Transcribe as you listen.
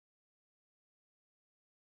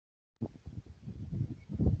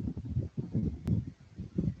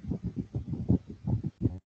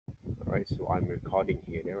right? So I'm recording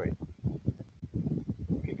here, right?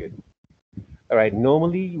 Okay, good. All right,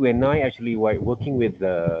 normally when I actually working with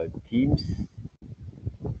the teams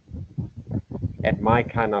at my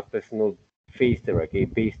kind of personal phase there, okay,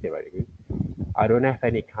 base there, right? Okay? I don't have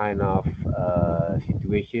any kind of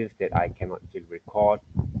situations that I cannot still record,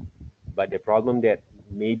 but the problem that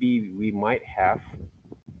maybe we might have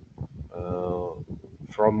uh,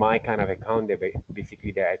 from my kind of account that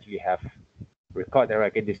basically they actually have record there,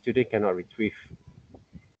 okay, the student cannot retrieve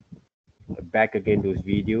back again those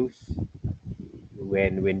videos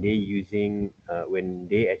when they using when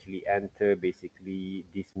they actually enter basically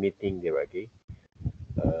this meeting there, okay,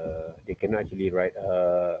 they can actually write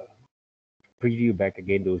preview back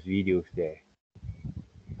again those videos there.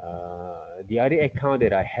 The other account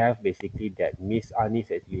that I have basically that Miss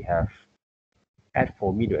Anis actually have add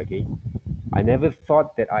for me, okay. I never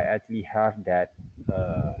thought that I actually have that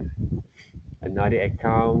another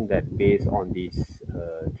account that based on this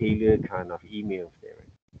tailored kind of emails there.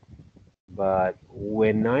 But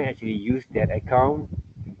when I actually use that account,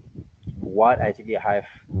 what actually I have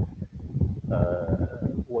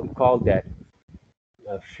what we call that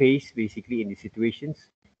face basically in the situations,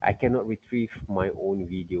 I cannot retrieve my own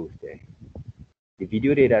videos there. The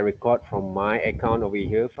video that I record from my account over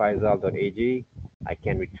here, faisal.aj, I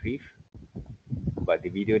can retrieve. But the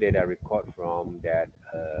video that I record from that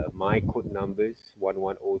my code numbers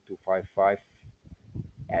 110255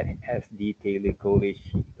 at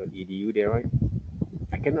sdtaylorcollege.edu there, right?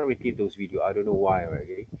 I cannot retrieve those videos. I don't know why, right?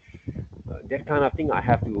 Okay? That kind of thing I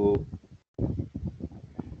have to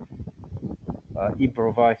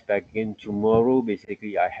improvise back in tomorrow.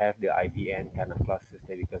 Basically, I have the IVN kind of classes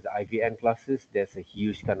there because the IVN classes, there's a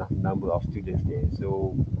huge kind of number of students there.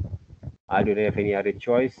 So I don't have any other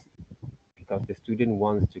choice because the student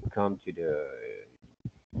wants to come to the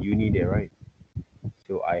uni there, right?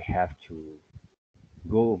 So I have to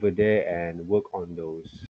go over there and work on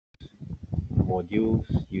those modules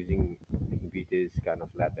using the computers kind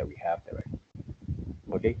of lab that we have there, right?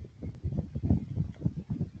 Okay,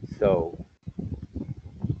 so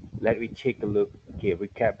let me take a look, okay,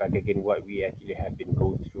 recap back again what we actually have been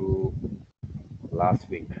going through last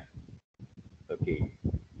week. Okay,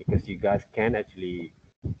 because you guys can actually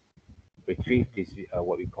retrieve this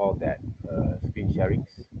what we call that screen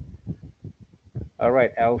sharings. All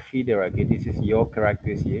right, Alfie there, okay, this is your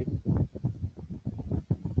characters here.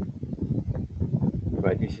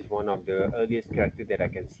 Right, this is one of the earliest character that I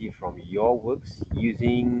can see from your works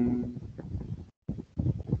using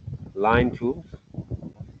line tools,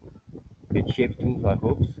 the shape tools, I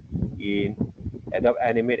hope, in Adobe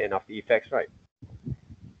Animate and After Effects, right?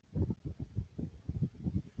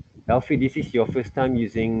 Alfie, this is your first time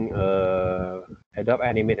using Adobe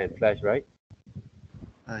Animate and Flash, right?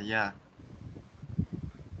 Yeah.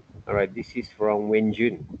 All right, this is from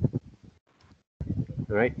Wenjun.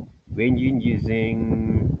 All right, Wenjun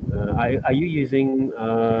using, are you using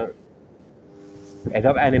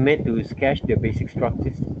Adobe Animate to sketch the basic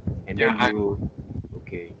structures? And then you,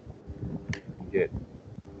 okay, good.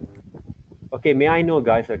 Okay, may I know,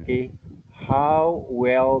 guys, okay, how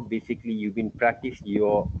well basically you've been practice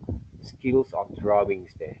your skills of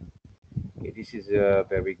drawings there? Okay, this is a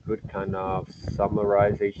very good kind of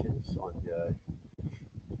summarizations on the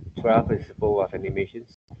 12 principles of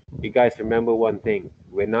animations. You guys remember one thing,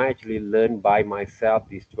 when I actually learned by myself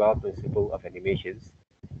these 12 principles of animations,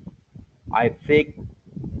 I take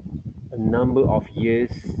a number of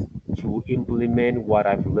years to implement what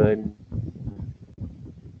I've learned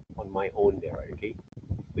on my own there, right? Okay,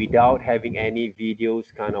 without having any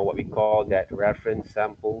videos, kind of what we call that reference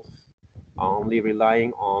samples, only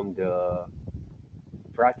relying on the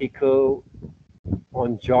practical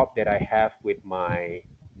on job that I have with my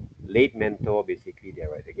late mentor basically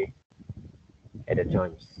there, right? Okay, at the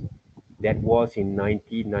times that was in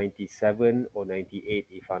 1997 or 98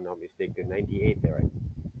 if I'm not mistaken, 98 there, right?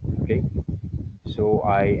 Okay, so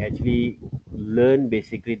I actually learned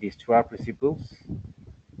basically these 12 principles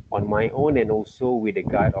on my own and also with the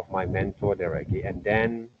guide of my mentor there, okay. And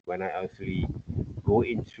then when I actually go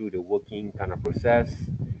into the working kind of process,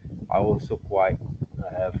 I also quite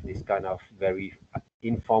have this kind of very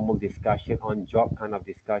informal discussion on job kind of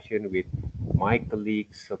discussion with my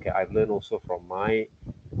colleagues. Okay, I've learned also from my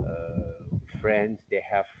friends. They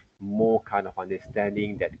have more kind of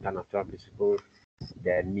understanding that kind of job principle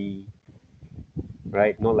than me,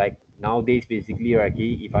 right? Not like nowadays basically, right?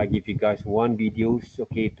 Okay, if I give you guys one videos,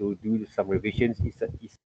 okay, to do some revisions,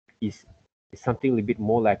 is something a little bit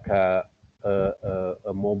more like a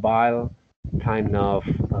mobile kind of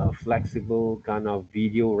flexible kind of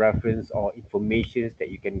video reference or informations that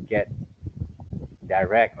you can get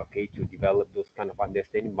direct, okay, to develop those kind of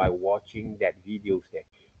understanding by watching that videos there.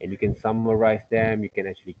 And you can summarize them, you can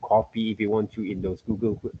actually copy if you want to in those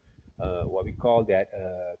Google, what we call that,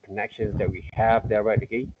 connections that we have there, right?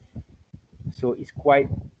 Okay, so it's quite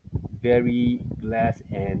very blessed,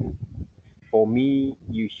 and for me,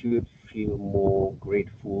 you should feel more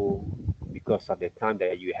grateful because of the time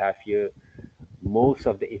that you have here. Most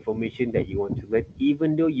of the information that you want to learn,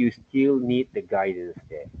 even though you still need the guidance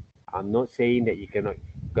there. I'm not saying that you cannot,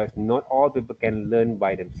 because not all people can learn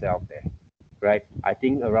by themselves there, right? I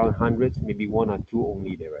think around hundreds, maybe one or two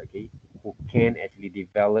only there, okay, who can actually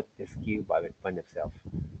develop the skill by themselves.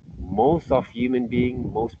 Most of human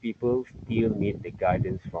being, most people still need the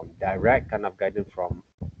guidance from direct kind of guidance from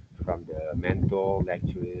the mentor,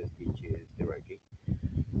 lecturers, teachers, there, okay.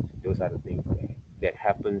 Those are the things that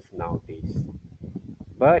happens nowadays.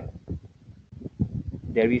 But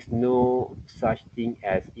there is no such thing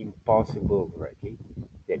as impossible, right? Okay?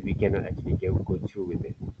 That we cannot actually go through with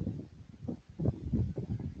it.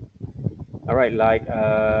 All right, like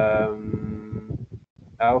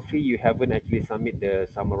Alfie, you haven't actually submit the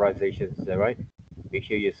summarizations, is that right? Make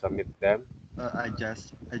sure you submit them. I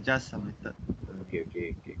just submitted.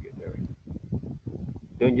 Okay, good. All right.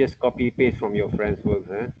 Don't just copy paste from your friends' work,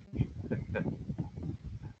 huh?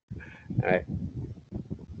 All right,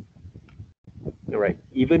 all right.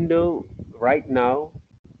 Even though right now,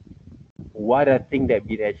 what are things that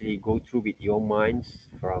we actually go through with your minds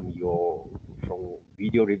from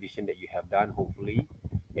video revision that you have done, hopefully,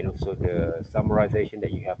 and also the summarization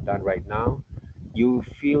that you have done right now, you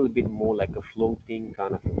feel a bit more like a floating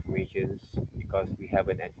kind of informations because we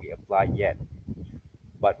haven't actually applied yet.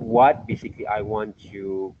 But what basically I want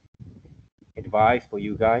to advise for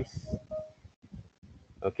you guys,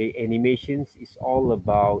 okay, animations is all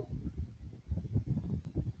about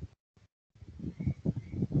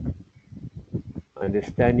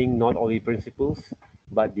understanding not only principles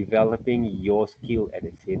but developing your skill at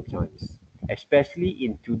the same times, especially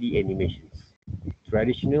in 2D animations,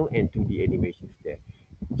 traditional and 2D animations there.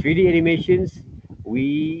 3D animations,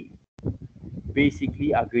 we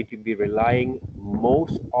basically are going to be relying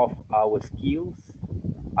most of our skills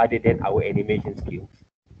other than our animation skills,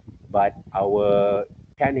 but our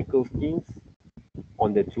technical skills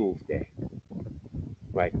on the tools there,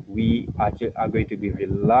 right? We are going to be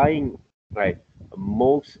relying, right,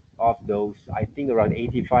 most of those, I think around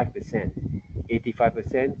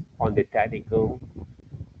 85% on the technical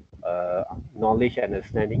knowledge and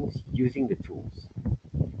understandings using the tools.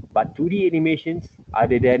 But 2D animations,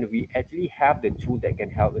 other than we actually have the tool that can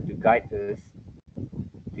help us to guide us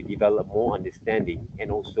to develop more understanding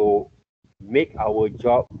and also make our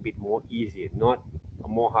job a bit more easier, not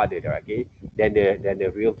more harder, okay, than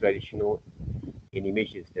the real traditional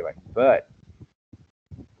animations there, right? But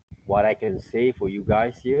what I can say for you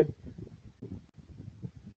guys here,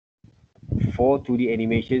 for 2D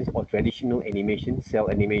animations or traditional animations, cell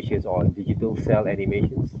animations or digital cell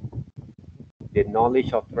animations, the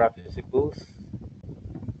knowledge of principles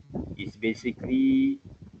is basically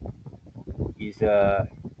is a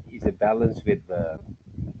is a balance with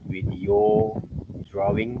your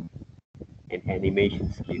drawing and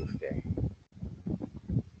animation skills there.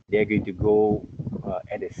 They're going to go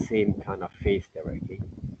at the same kind of phase there, okay?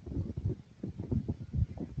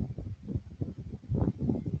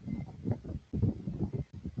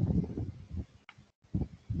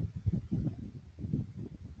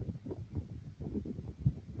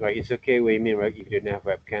 Right, it's okay with me, right, if you don't have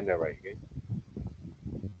webcam there, right? Okay,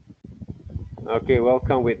 okay,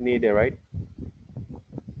 welcome with me there, right?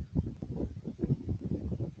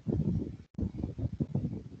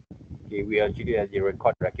 Okay, we actually as you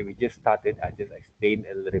record, okay, we just started. I just explained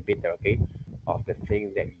a little bit, okay, of the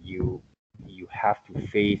things that you have to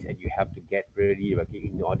face and you have to get ready, okay,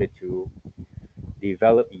 in order to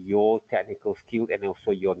develop your technical skill and also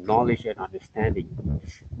your knowledge and understanding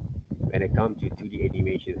when it comes to 2D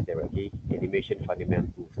animations there, okay, animation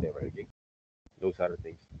fundamentals there, okay. Those are the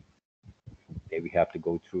things that we have to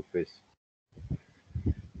go through first.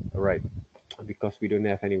 All right, because we don't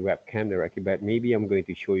have any webcam there, okay, but maybe I'm going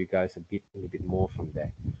to show you guys a little bit more from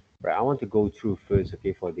there. Right, I want to go through first,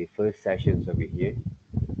 okay, for the first sessions over here,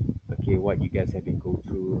 okay, what you guys have been go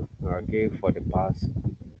through, okay, for the past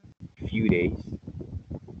few days.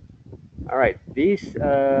 All right, this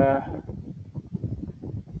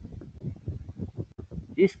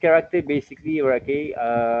character basically, okay,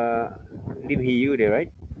 Lim Hee there,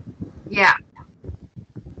 right? Yeah.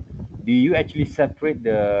 Do you actually separate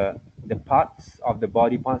the parts of the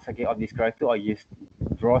body parts, okay, of this character, or you just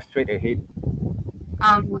draw straight ahead?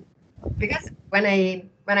 Um, because when I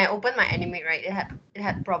opened my anime, right, it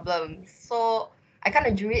had problems. So I kind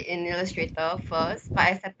of drew it in Illustrator first, but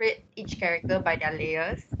I separate each character by their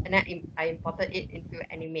layers, and then I imported it into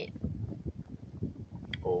Animate.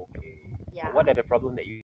 Okay. Yeah, What are the problem that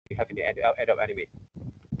you have in the Adobe Animate?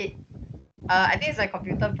 it. I think it's a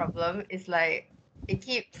computer problem. It's like it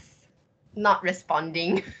keeps not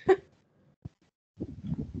responding.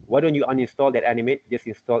 Why don't you uninstall that Animate? Just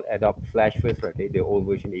install Adobe Flash first, okay? The old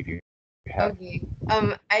version if you have. Okay.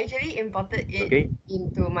 I actually imported Okay? it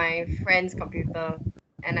into my friend's computer,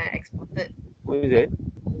 and I exported. What is it?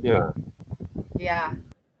 Yeah. Yeah,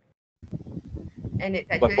 and it's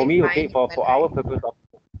But for actually me, okay, fine for when our I. purpose of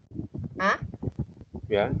Huh?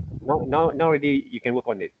 yeah, now already you can work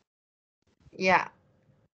on it. Yeah,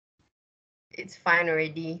 it's fine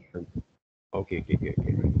already. Okay.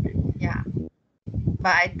 Yeah,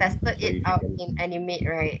 but I tested So it if you out can, in Animate,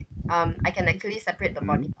 right? I can actually separate the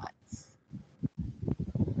body mm, parts.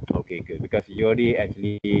 okay, good, because you already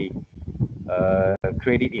actually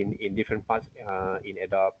create it in different parts in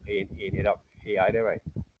Adobe AI, there, right?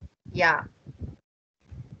 Yeah,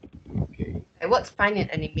 Okay. it works fine in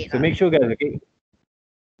Animate. So make sure, guys, okay,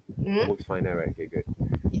 Mm? works fine, all right? Okay, good.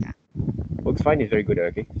 Yeah. Works fine is very good,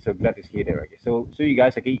 okay. So glad to hear that, okay. So you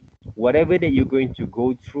guys, okay, whatever that you're going to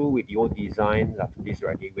go through with your design after this,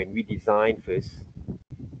 right? Okay, when we design first,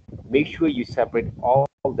 make sure you separate all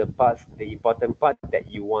the parts, the important part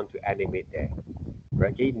that you want to animate there.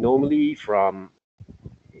 Right? Okay, normally from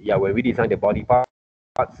yeah, when we design the body parts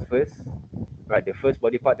first, right? The first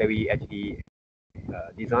body part that we actually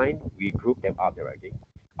design, we group them up there. Okay,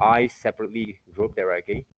 eyes separately group there.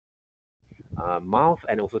 Okay, mouth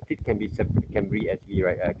and also teeth can be separate, can be actually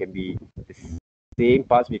right, can be the same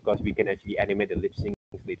parts because we can actually animate the lip syncs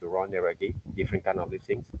later on there. Okay, different kind of lip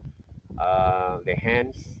syncs. The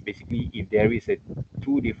hands, basically, if there is a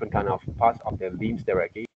two different kind of parts of the limbs there,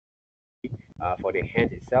 okay, for the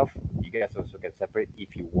hand itself, you guys also can separate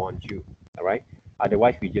if you want to, all right?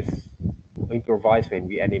 Otherwise, we just improvise when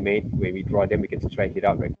we animate, when we draw them, we can stretch it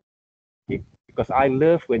out, right? Okay? Because I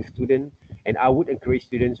love when students, and I would encourage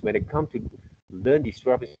students when they come to learn these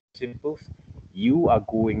 12 principles, you are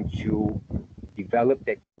going to develop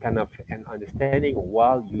that kind of an understanding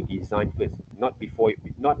while you design first, not before,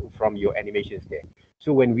 not from your animations there.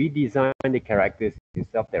 So when we design the characters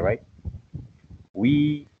itself there, right?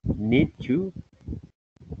 We need to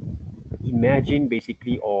imagine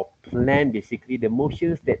basically or plan basically the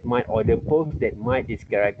motions that might or the pose that might these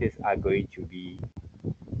characters are going to be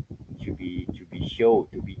show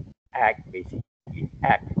to be act basically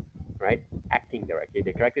act, right, acting directly.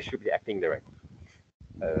 The characters should be acting direct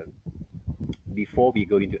uh, before we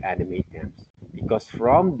go into animate them, because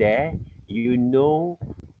from there you know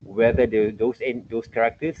whether those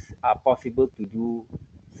characters are possible to do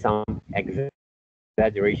some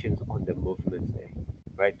exaggerations on the movements there,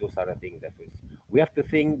 right? Those are the things that first we have to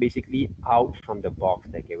think basically out from the box,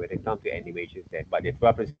 okay, when it comes to animations there. But the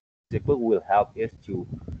 12 principle will help us to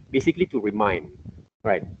basically to remind,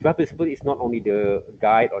 right? 12 principle is not only the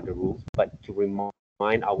guide or the rules, but to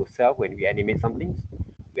remind ourselves when we animate something,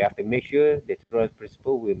 we have to make sure the 12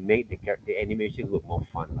 principle will make the animation look more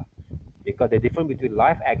fun lah. Because the difference between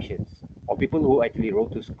live actions or people who actually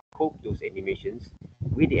wrote to scope those animations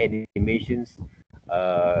with the animations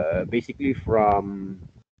basically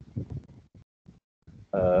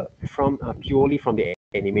purely from the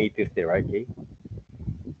animators there, right? Okay,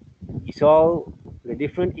 it's all the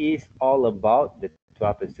difference is all about the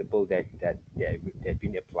 12 principle that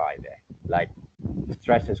been applied there. Like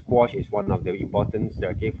stretch and squash is one of the importance,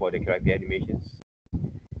 okay, for the character animations.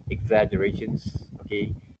 Exaggerations,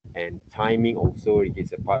 okay, and timing also it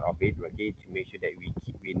is a part of it, okay, to make sure that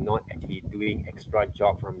we're not actually doing extra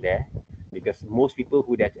job from there, because most people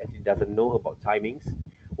who that actually doesn't know about timings,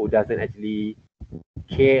 who doesn't actually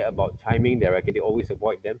care about timing, they always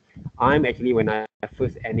avoid them. I'm actually, when I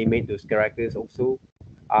first animate those characters also,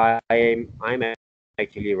 I'm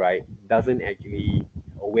actually right, doesn't actually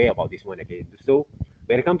aware about this one, okay. So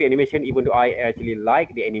when it comes to animation, even though I actually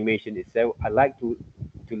like the animation itself, I like to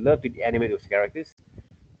love to animate those characters,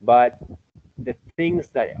 but the things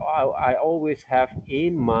that I always have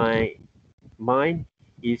in my mind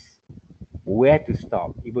is where to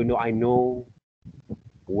stop, even though I know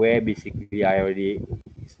where basically I already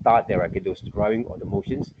start there, okay, those drawing or the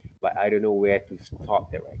motions, but I don't know where to stop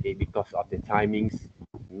there, okay, because of the timings,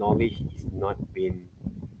 knowledge is not been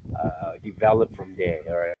developed from there,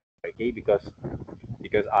 all right, okay, because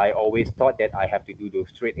I always thought that I have to do those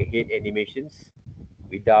straight ahead animations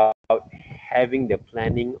without having the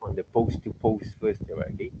planning on the post to post first,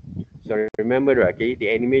 okay. So remember, okay, the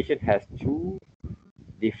animation has two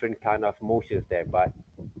different kind of motions there, but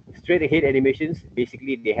straight ahead animations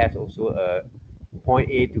basically they has also point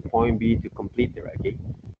A to point B to complete the okay.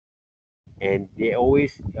 And they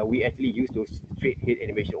always we actually use those straight hit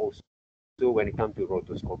animation also when it comes to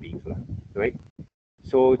rotoscoping, right?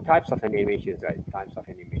 So types of animations, right? Types of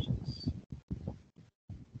animations.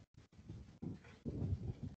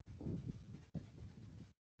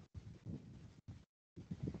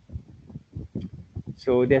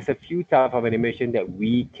 So there's a few type of animation that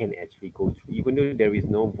we can actually go through, even though there is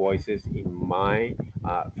no voices in my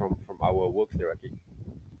from our works directly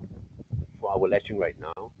for our lecture right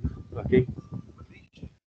now, okay.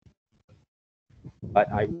 But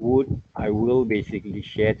I will basically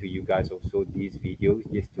share to you guys also these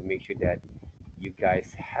videos just to make sure that you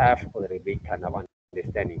guys have a little bit kind of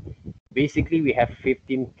understanding. Basically, we have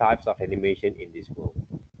 15 types of animation in this world,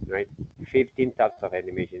 right? 15 types of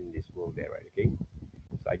animation in this world there, right? Okay.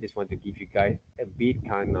 So I just want to give you guys a bit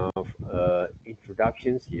kind of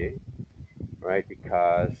introductions here, right?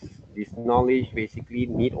 Because this knowledge basically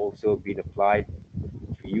need also been applied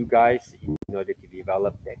to you guys in order to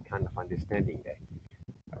develop that kind of understanding there.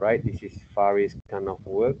 All right, this is Faris kind of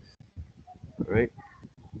works. All right,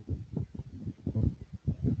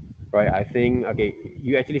 right. I think okay,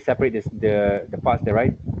 you actually separate this the parts there,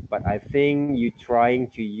 right? But I think you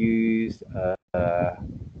trying to use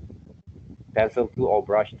pencil tool or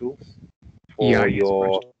brush tools Yeah, for yes, brush.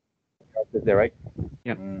 your characters there, right?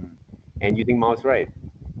 Yep. And using mouse, right?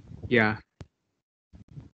 Yeah.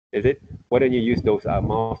 Is it? Why don't you use those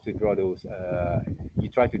mouse to draw those? You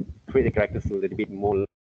try to create the characters a little bit more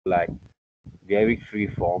like very free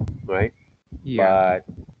form, right? Yeah. But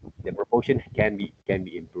the proportion can be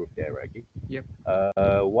improved there, right? Okay? Yep.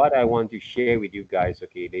 What I want to share with you guys,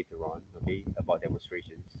 okay, later on, okay, about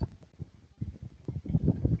demonstrations.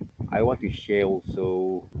 I want to share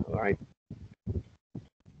also, all right,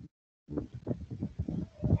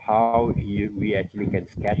 how we actually can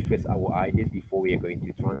sketch first our ideas before we are going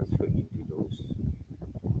to transfer into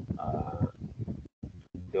uh,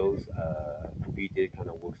 those computer kind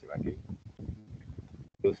of works, okay?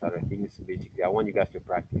 Those are the things basically I want you guys to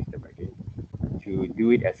practice them, okay? To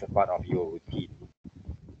do it as a part of your routine,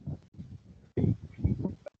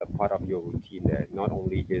 a part of your routine there, not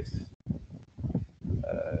only just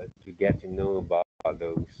to get to know about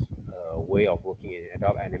those way of working in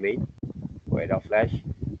Adobe Animate or Adobe Flash,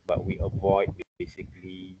 but we avoid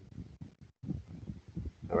basically,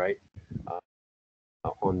 all right, uh,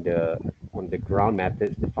 on the ground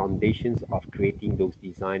methods, the foundations of creating those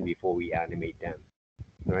design before we animate them,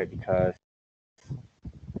 all right? Because,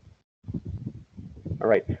 all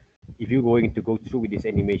right, if you're going to go through with this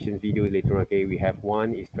animation video later, okay, we have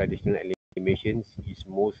one is traditional animations, is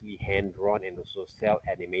mostly hand drawn and also cell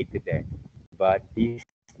animated there, but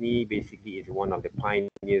Disney basically is one of the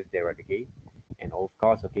pioneers there, okay? And of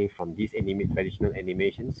course, okay, from these traditional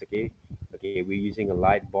animations, okay, we're using a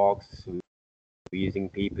light box, we're using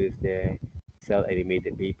papers there, cell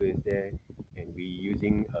animated papers there, and we're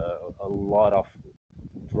using a lot of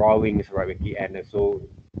drawings, right, okay, and so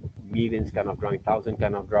millions kind of drawing, thousand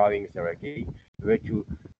kind of drawings, right, okay, where to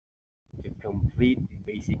complete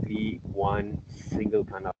basically one single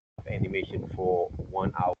kind of animation for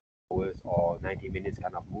 1 hours or 90 minutes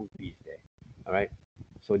kind of movies there. All right.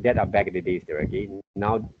 So that are back in the days there. Okay.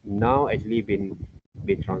 Now actually been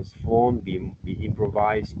transformed, be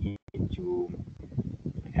improvised into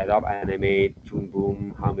Adobe Animate, Toon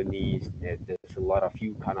Boom, Harmonies. There's a lot of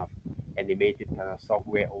few kind of animated kind of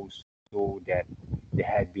software also that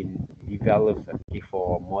had been developed okay,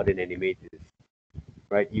 for modern animators,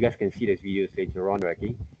 right? You guys can see those videos later on, right?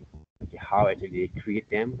 Okay, how actually they create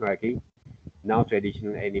them, right? Okay. Now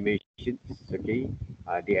traditional animations, okay,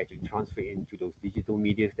 they actually transfer into those digital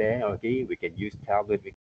medias there, okay. We can use tablet,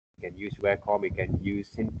 we can use webcam, we can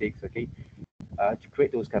use Syntix, okay, to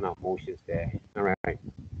create those kind of motions there. All right,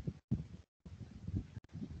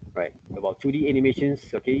 right. About 2D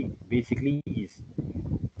animations, okay, basically is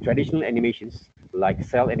traditional animations like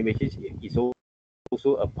cell animations is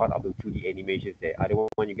also a part of the 2D animations there. I don't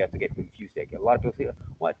want you guys to get confused there. A lot of people say,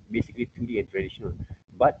 what, basically 2D and traditional.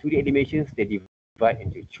 But 2D animations, they divide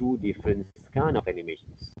into two different kind of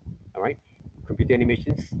animations. All right? Computer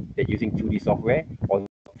animations, they're using 2D software, or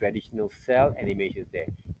traditional cell animations there.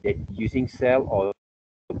 They're using cell or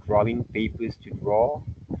drawing papers to draw.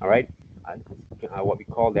 All right? What we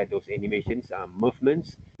call that, those animations are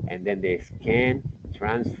movements, and then they scan,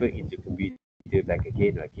 transfer into computer back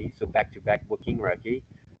again, okay? So back to back working, right, okay?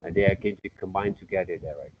 And they are going to combine together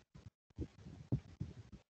there, right?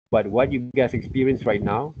 But what you guys experience right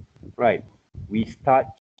now, right? We start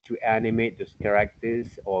to animate those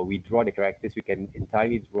characters, or we draw the characters. We can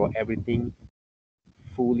entirely draw everything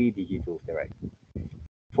fully digital, right?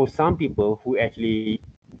 for some people who actually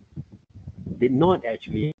did not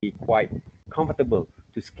actually quite comfortable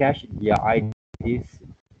to sketch their ideas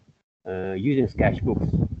using sketchbooks.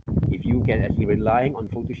 If you can actually relying on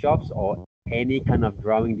Photoshops or any kind of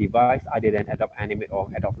drawing device other than Adobe Animate or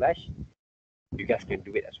Adobe Flash, you guys can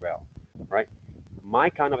do it as well, right? My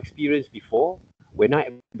kind of experience before, when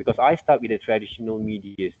I because I start with the traditional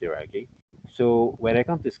medias there, okay. So when I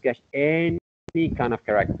come to sketch any kind of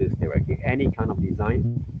characters there, okay, any kind of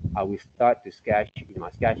design, I will start to sketch in my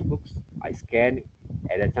sketchbooks. I scan.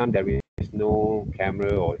 At that time there is no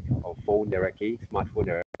camera or phone directly, smartphone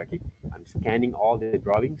directly. I'm scanning all the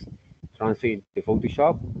drawings, transfer into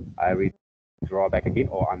Photoshop. I redraw back again,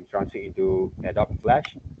 or I'm transferring into Adobe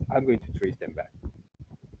Flash. I'm going to trace them back.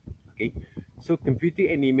 Okay, so computer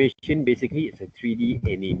animation basically is a 3D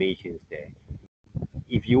animations there.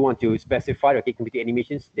 If you want to specify, okay, computer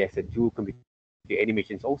animations, there's a two computer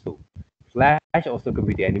animations also. Flash also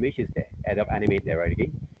computer animations there. Adobe Animate there, right?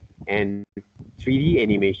 Okay, and 3D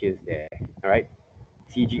animations there. All right,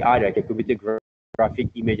 CGI there, okay, computer graphic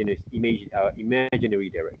imaginary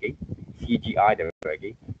there, okay, CGI there,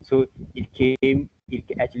 okay. So it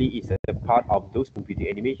actually is a part of those computer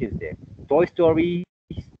animations there. Toy Story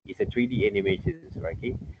is a 3D animations, right?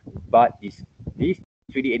 Okay, but these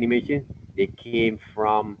 3D animations, they came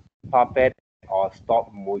from puppet or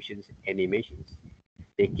stop motions animations.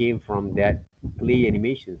 They came from that clay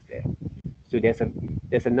animations there. So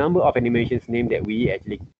there's a number of animations name that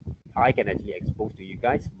I can actually expose to you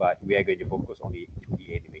guys, but we are going to focus on the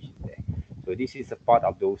 2D animations there. So this is a part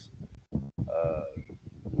of those uh,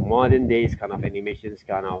 modern days kind of animations,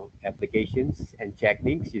 kind of applications and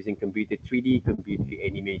techniques using computer 3D computer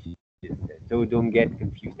animations. So don't get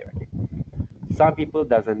confused there. Okay. Some people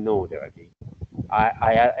doesn't know there. Okay.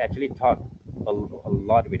 I actually talk a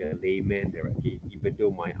lot with a layman there. Okay. Even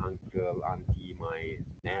though my uncle, auntie, my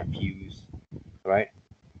nephews, right,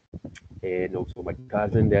 and also my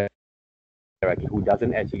cousin there, okay, who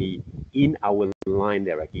doesn't actually in our line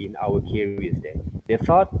there, okay, in our careers there. They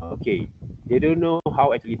thought, okay, they don't know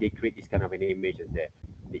how actually they create this kind of animations there.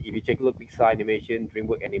 If you take a look, Pixar animation,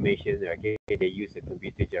 DreamWorks animation, okay, they use a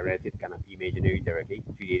computer generated kind of imaginary there, okay,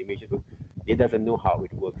 3D animation, but they doesn't know how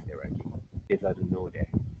it works there, okay. They doesn't know that,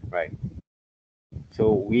 right?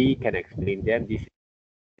 So we can explain them. This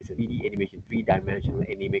is a 3D animation, three-dimensional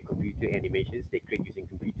computer animations they create using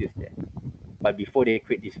computers there. But before they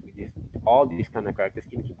create all these kind of characters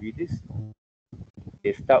in computers,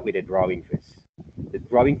 they start with a drawing first. The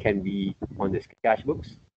drawing can be on the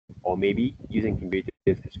sketchbooks or maybe using computers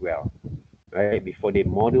as well, right? Before they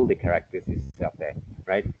model the characters itself there,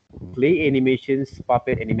 right? Clay animations,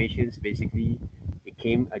 puppet animations, basically,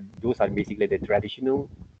 those are basically the traditional,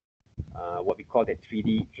 what we call the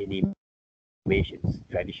 3D animations,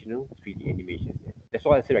 traditional 3D animations. That's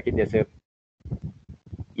why I say, okay,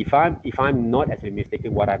 if I'm not actually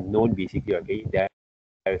mistaken, what I've known basically, okay, there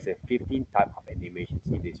is a 15 type of animations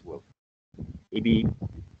in this world. Maybe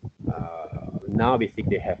now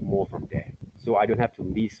basically they have more from there. So I don't have to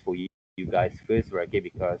list for you guys first, right? Okay,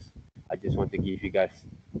 because I just want to give you guys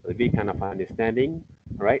a bit kind of understanding,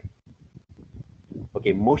 all right?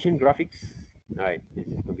 Okay, motion graphics, all right, this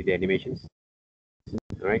is computer animations,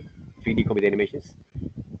 all right, 3D computer animations.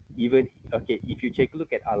 Even, okay, if you take a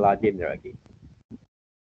look at Aladdin, right, okay,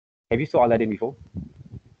 have you saw Aladdin before?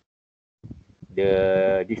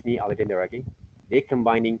 The Disney Aladdin, right, okay, they're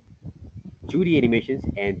combining 2D animations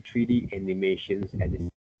and 3D animations at the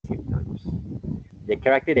same time. The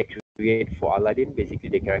character they create for Aladdin, basically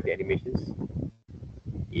the character animations,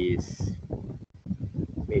 is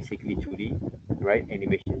basically 2D, right?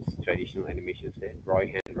 Animations, traditional animations, there, drawing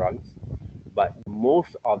hand drawings. But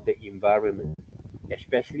most of the environment,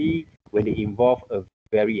 especially when they involve a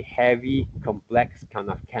very heavy, complex kind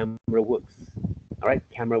of camera works. All right,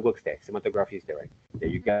 camera works there, cinematography is there, right? That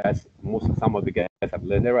you guys, some of you guys have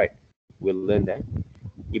learned that, right? We'll learn that.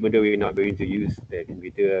 Even though we're not going to use the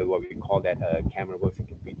computer, what we call that camera works and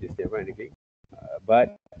computers there, right? Okay.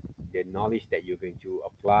 But the knowledge that you're going to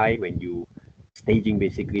apply when you staging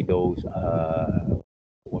basically those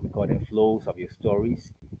what we call the flows of your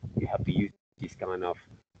stories, you have to use this kind of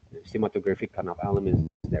cinematographic kind of elements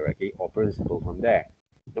there, okay, or principle from there.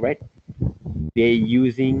 All right, they're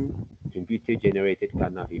using computer generated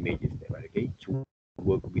kind of images there, right, okay, to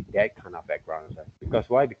work with that kind of background. Right? Because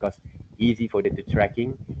why? Because easy for them to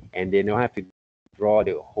tracking, and they don't have to draw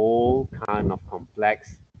the whole kind of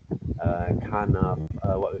complex kind of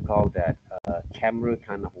what we call that camera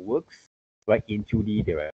kind of works right in 2D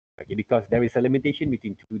there, okay? Because there is a limitation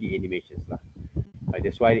between 2D animations lah. Right?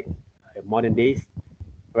 That's why modern days,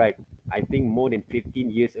 right? I think more than 15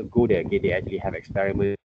 years ago, there, okay, they actually have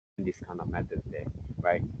experiments this kind of methods there,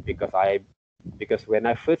 right? Because when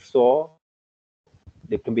I first saw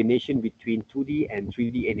the combination between 2D and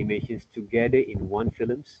 3D animations together in one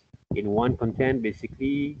films, in one content,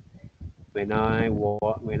 basically, when I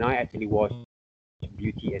actually watched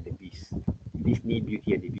Beauty and the Beast, Disney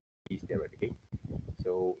Beauty and the Beast there, okay?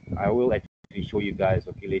 So I will actually show you guys,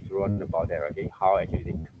 okay, later on about that, okay, how actually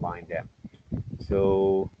they combine them.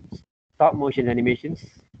 So stop motion animations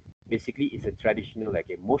basically is a traditional like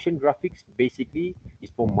a motion graphics basically is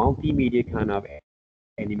for multimedia kind of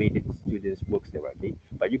animated students works there, right? Okay,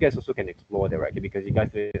 but you guys also can explore there, right? Okay, because you guys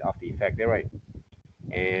learn After Effect there, right?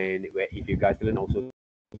 And where if you guys learn also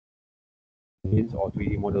 3D animations or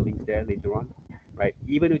 3D modelings there later on, right?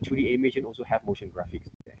 Even with 3D animation also have motion graphics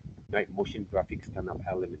there, right? Motion graphics kind of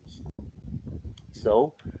elements.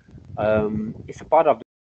 So it's a part of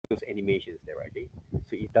those animations there, right? Okay?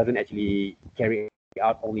 So it doesn't actually carry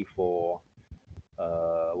out only for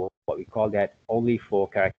what we call that only for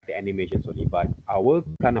character animations only, but our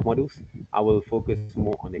kind of models, I will focus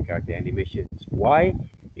more on the character animations. Why?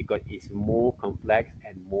 Because it's more complex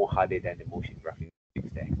and more harder than the motion graphics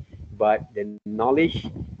there. But the knowledge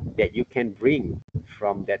that you can bring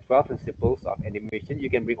from that 12 principles of animation, you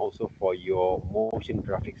can bring also for your motion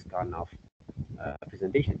graphics kind of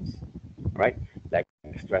presentations, right? Like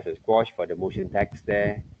stress and squash for the motion text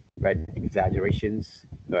there, right? Exaggerations,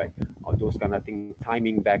 right? All those kind of things,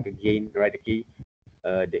 timing back again, right? Okay,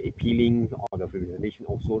 the appealing or the representation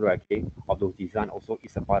also, right? Okay, of those design also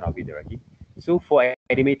is a part of it, right? Okay. So for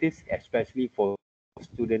animators, especially for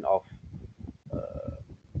student of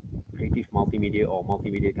creative multimedia or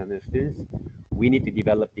multimedia kind of students, we need to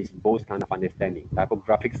develop this both kind of understanding,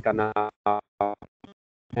 typographics kind of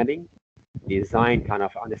understanding, design kind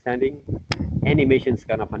of understanding, animations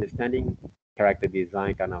kind of understanding, character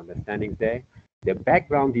design kind of understandings there, the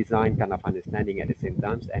background design kind of understanding at the same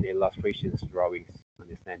time, and illustrations, drawings,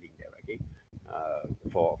 understanding there, okay?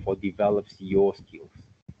 For develops your skills,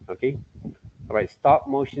 okay? All right, stop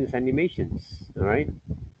motions animations, all right?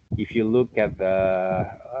 If you look at the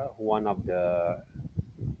one of the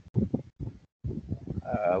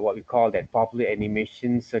what we call that popular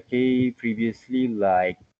animations, okay, previously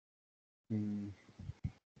like mm,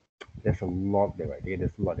 there's a lot there, right?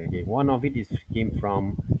 There's a lot there. Okay. One of it is came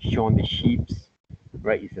from Shaun the Sheep's,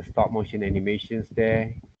 right? It's a stop motion animations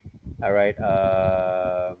there. All right.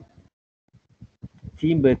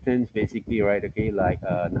 Tim Burton's basically right. Okay, like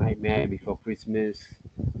Nightmare Before Christmas,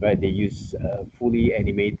 right? They use fully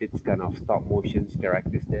animated kind of stop motions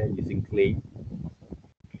characters there using clay.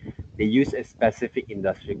 They use a specific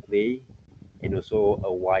industrial clay and also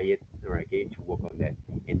a wired, right, okay, to work on that.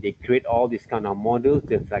 And they create all these kind of models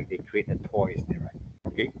just like they create the toys there, right?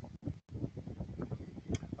 Okay.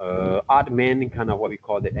 Art man kind of what we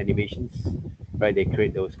call that animations, right? They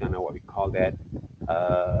create those kind of what we call that.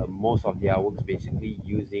 Most of their works basically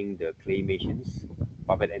using the claymations,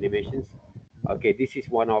 puppet animations. Okay, this is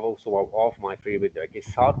one of also of my favorite. Okay,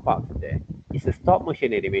 South Park there. It's a stop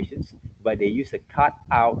motion animations, but they use a cut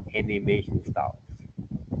out animation styles.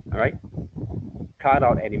 All right, cut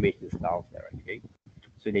out animation styles there. Okay,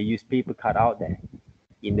 so they use paper cut out there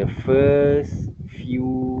in the first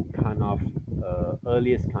few kind of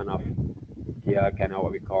earliest kind of yeah kind of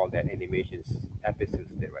what we call that animations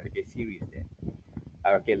episodes there, right? Okay, series there.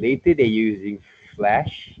 Okay, later they're using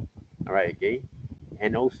Flash, all right, okay,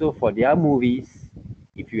 and also for their movies,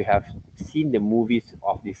 if you have seen the movies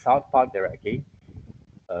of the South Park there, okay,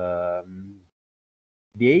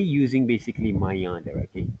 they're using basically Maya there,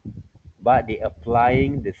 okay, but they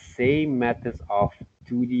applying the same methods of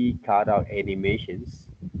 2D cutout animations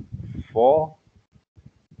for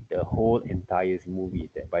the whole entire movie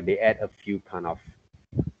there, but they add a few kind of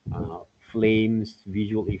uh, flames,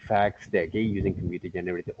 visual effects that okay, using computer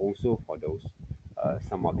generated also for those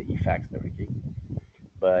some of the effects there, okay.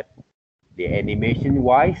 But the animation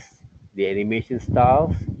wise, the animation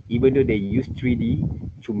styles, even though they use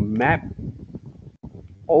 3D to map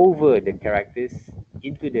over the characters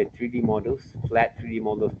into the 3D models, flat 3D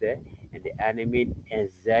models there, and they animate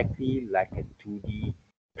exactly like a 2D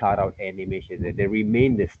cutout animation. They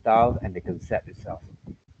remain the style and the concept itself.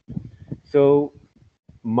 So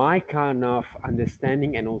my kind of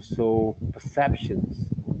understanding and also perceptions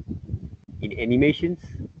in animations,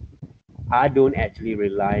 I don't actually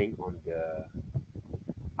relying on the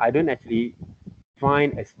I don't actually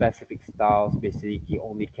find a specific style basically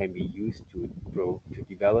only can be used to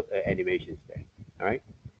develop animations there. All right.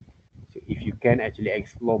 So if you can actually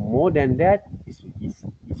explore more than that, it's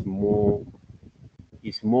more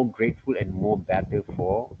grateful and more better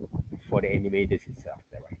for the animators itself.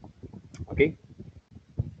 There, right? Okay.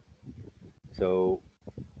 So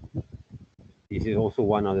This is also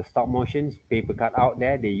one of the stop motions paper cut out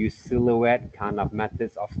there. They use silhouette kind of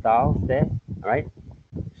methods of styles there, all right?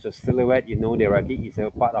 So silhouette, you know, there, okay, is a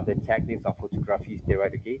part of the techniques of photography there,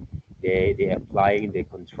 right, okay? They applying the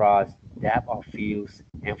contrast, depth of fields,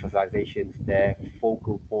 emphasizations there,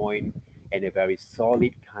 focal point, and a very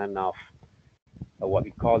solid kind of what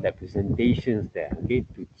we call that presentations there, okay,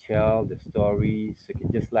 to tell the stories, okay,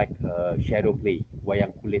 just like shadow play,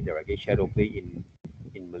 wayang kulit there, okay, shadow play in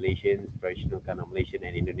Malaysians, traditional kind of Malaysian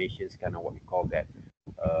and Indonesians kind of what we call that,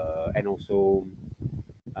 and also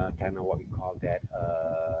kind of what we call that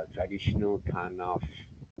traditional kind of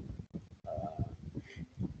uh,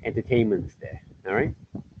 entertainments there. All right.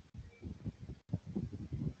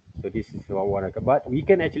 So this is what I got. But we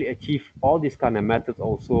can actually achieve all these kind of methods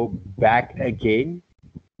also back again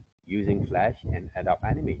using Flash and Adobe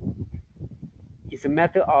Animate. It's a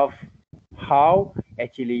matter of how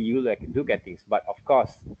actually you like look at things. But of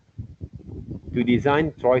course, to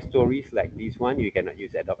design Toy Stories like this one, you cannot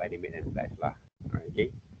use Adobe Animate and Flash lah.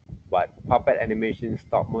 Okay. But puppet animation,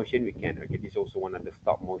 stop motion, we can. Okay, this is also one of the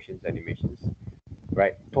stop motions animations,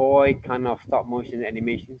 right? Toy kind of stop motion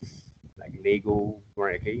animations like Lego,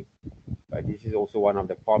 right? Okay, but this is also one of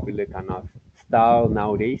the popular kind of style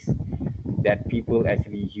nowadays that people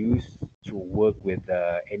actually use to work with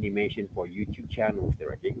animation for YouTube channels.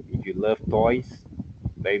 There, okay, if you love toys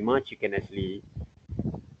very much, you can actually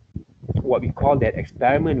what we call that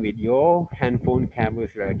experiment with your handphone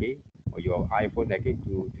cameras, right, okay, or your iPhone, okay,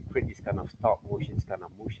 to create this kind of stop motions, kind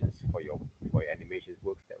of motions for your animations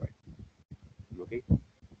works there, right? Okay,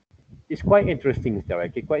 it's quite interesting, there,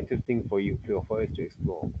 okay, quite interesting for you for us to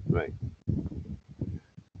explore, right?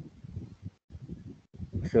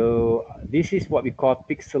 So this is what we call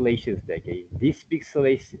pixelations, there, okay. This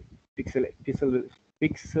pixelations,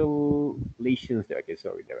 there, okay,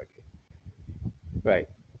 sorry, there, okay, right.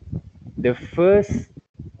 The first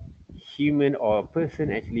human or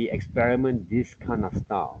person actually experiment this kind of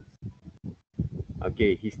style.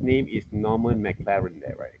 Okay, his name is Norman McLaren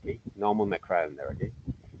there, right? Okay, Norman McLaren there, okay.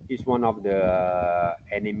 He's one of the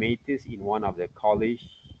animators in one of the college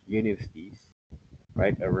universities,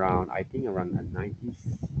 right? Around, I think around the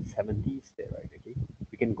 90s, 70s there, right? Okay.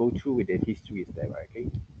 We can go through with the histories there, right?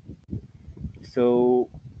 Okay.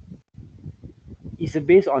 So it's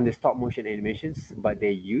based on the stop motion animations, but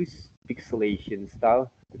they use pixelation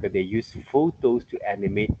style because they use photos to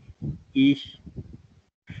animate each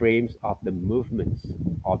frames of the movements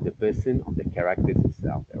of the person, of the characters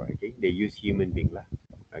itself. Right? Okay, they use human being lah.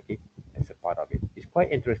 Okay, as a part of it. It's quite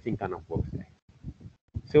interesting kind of works there.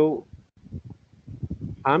 So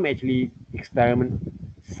I'm actually experiment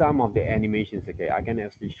some of the animations. Okay, I can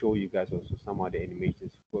actually show you guys also some of the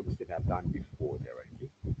animations works that I've done before there. Okay.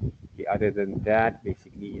 Okay, other than that,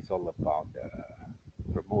 basically it's all about the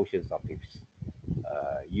promotions of these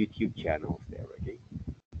YouTube channels there. Okay.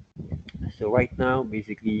 So right now,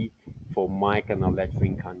 basically, for my kind of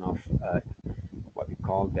lecturing kind of what we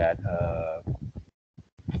call that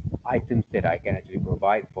items that I can actually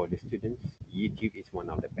provide for the students, YouTube is one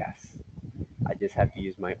of the best. I just have to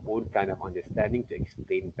use my own kind of understanding to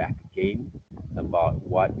explain back again about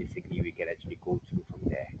what basically we can actually go through from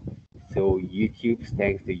there. So YouTube,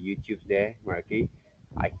 thanks to YouTube there, okay,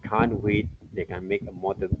 I can't wait. They can make a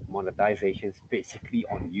monetizations basically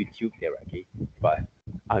on YouTube there, okay, but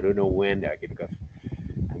I don't know when there, okay, because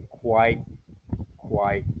I'm quite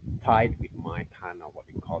tight with my kind of what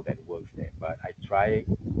we call that works there. But I try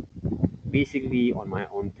basically on my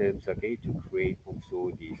own terms, okay, to create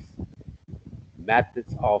also these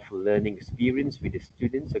methods of learning experience with the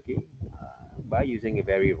students, okay, by using a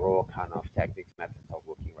very raw kind of techniques methods of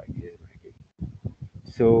working right here. Okay.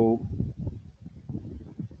 So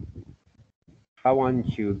I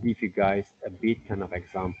want to give you guys a bit kind of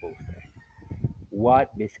examples there.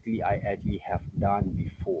 What basically I actually have done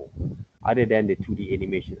before, other than the 2D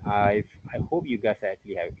animation. I hope you guys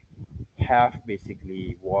actually have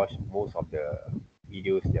basically watched most of the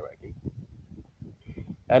videos there, okay?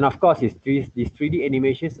 And of course, these 3D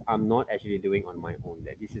animations I'm not actually doing on my own.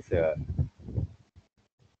 That this is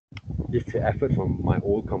an effort from my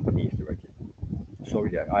old companies directly. Sorry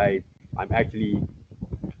that I'm actually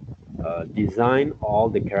design all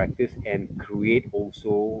the characters and create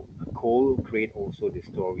also co-create also the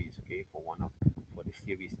stories, okay, for one of for the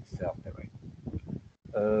series itself, right?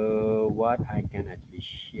 What I can actually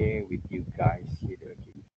share with you guys here,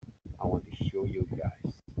 okay? I want to show you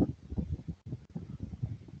guys.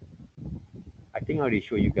 I think I already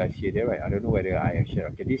show you guys here, there, right? I don't know whether I have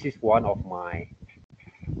shared. Okay, this is one of my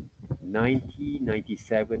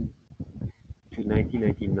 1997 to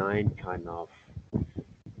 1999 kind of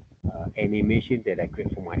animation that I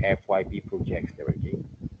create for my FYP projects there, okay?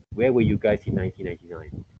 Where were you guys in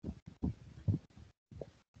 1999?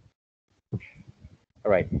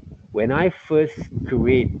 All right, when I first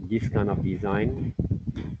create this kind of design,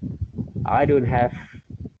 I don't have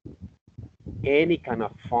any kind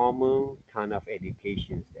of formal kind of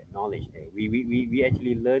education, that knowledge there. We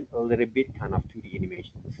actually learn a little bit kind of 2D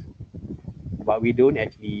animations, but we don't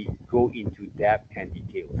actually go into depth and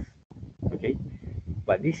details, okay?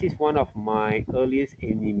 But this is one of my earliest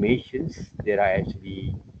animations that I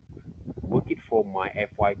actually work it for my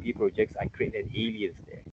FYP projects. I created aliens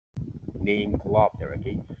there, named Glob there,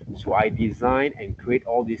 okay? So I design and create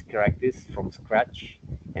all these characters from scratch,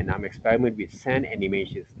 and I'm experiment with sand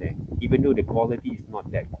animations there, even though the quality is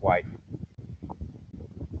not that quite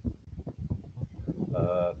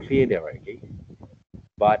clear there, okay?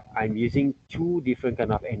 But I'm using two different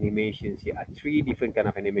kind of animations here, three different kind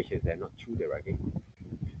of animations there, not two there, okay?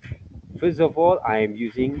 First of all, I am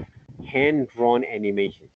using hand-drawn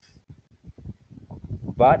animations,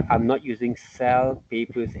 but I'm not using cell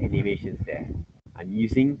papers animations there. I'm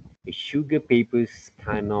using a sugar papers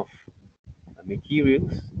kind of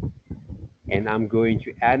materials, and I'm going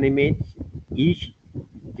to animate each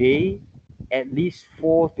day at least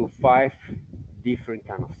 4 to 5 different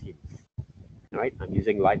kind of scenes. All right, I'm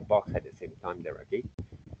using light box at the same time there, okay?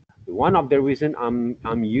 One of the reason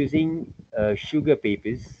I'm using sugar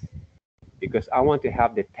papers, because I want to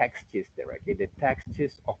have the textures there, okay? The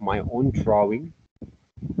textures of my own drawing,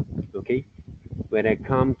 okay? When I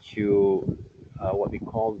come to what we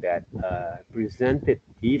call that presented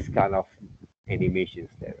these kind of animations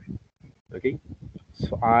there, okay?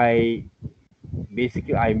 So I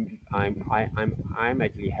basically I'm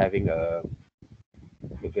actually having a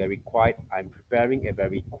very quite I'm preparing a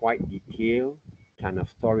very quite detailed kind of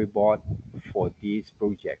storyboard for these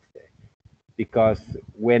projects there, because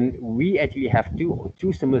when we actually have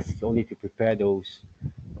two semesters only to prepare those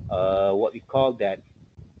what we call that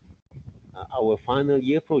our final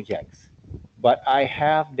year projects, but I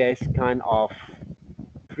have this kind of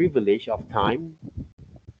privilege of time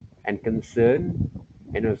and concern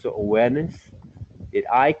and also awareness that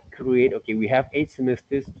I create. Okay, we have 8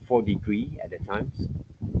 semesters for degree at the times.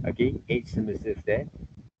 Okay, 8 semesters there,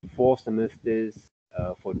 4 semesters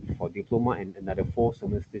for diploma, and another 4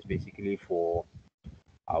 semesters basically for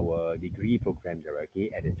our degree program there. Okay,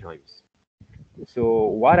 at the times. So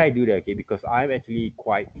what I do there, okay, because I'm actually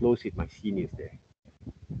quite close with my seniors there,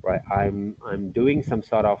 right? I'm doing some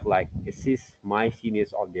sort of like assist my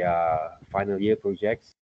seniors on their final year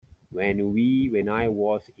projects when I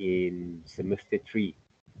was in semester 3.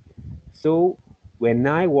 So when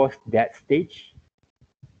I was that stage,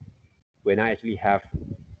 when I actually have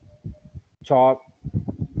talk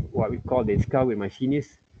what we call the scout with my seniors,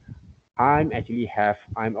 I'm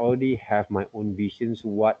already have my own visions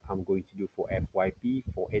what I'm going to do for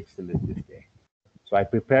FYP for 8 semesters there. So I'm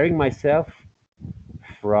preparing myself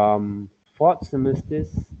from fourth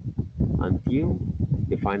semesters until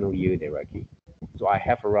the final year there, okay. So I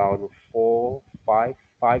have around 4, 5,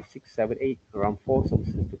 5, 6, 7, 8, around 4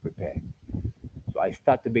 semesters to prepare. So I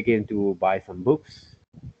start to begin to buy some books,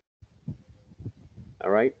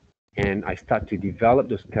 all right, and I start to develop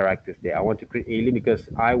those characters there. I want to create alien because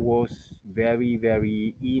I was very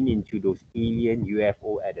into those alien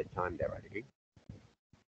UFO at the time there, right? Okay?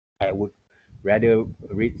 I would rather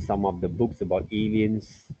read some of the books about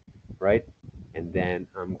aliens, right? And then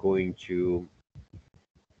I'm going to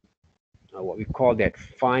what we call that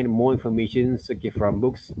find more information okay, from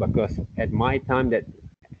books, because at my time that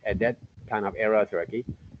at that kind of era, okay,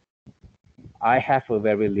 I have a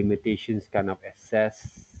very limitations kind of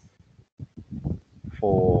access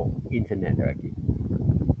for internet directly.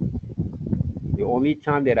 The only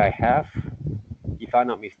time that I have, if I'm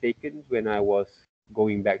not mistaken, when I was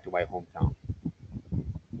going back to my hometown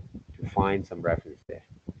to find some reference there.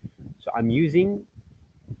 So I'm using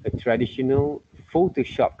a traditional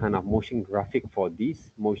Photoshop kind of motion graphic for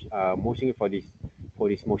this motion for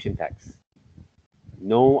this motion text.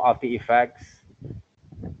 No After Effects.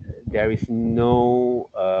 There is no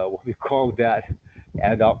what we call that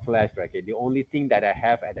Adobe Flash bracket. The only thing that I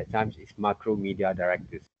have at that time is Macro Media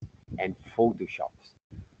Directors and Photoshops.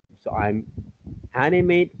 So I'm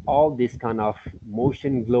animate all this kind of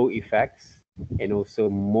motion glow effects and also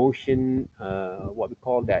motion what we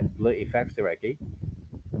call that blur effects directly,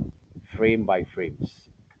 frame by frames.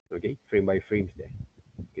 Okay, frame by frames there.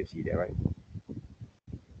 You can see there, right?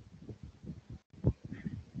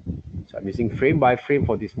 So I'm using frame by frame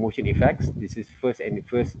for this motion effects. This is first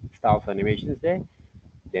style of animations there.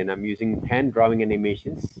 Then I'm using hand drawing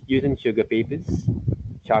animations using sugar papers,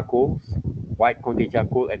 charcoals, white Conte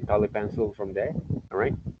charcoal and color pencil from there. All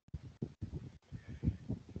right.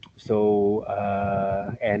 So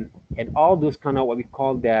and all those kind of what we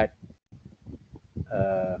call that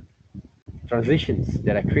uh, transitions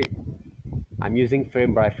that I create, I'm using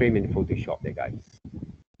frame by frame in Photoshop there, guys.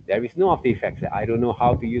 There is no After Effects. I don't know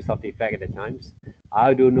how to use After Effects at the times.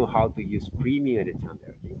 I don't know how to use Premiere at the time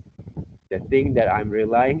there. Okay? The thing that I'm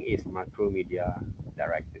relying is Macromedia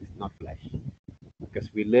Directors, not Flash. Because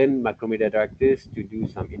we learn Macromedia Directors to do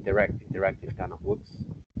some interactive kind of works,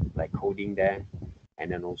 like coding there,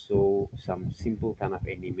 and then also some simple kind of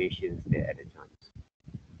animations there at the times.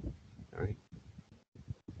 All right.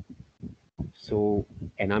 So,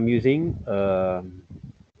 and I'm using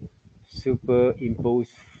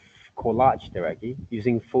superimpose collage directly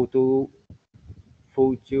using photo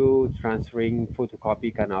transferring photocopy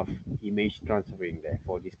kind of image transferring there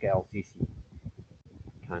for this KLCC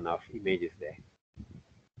kind of images there,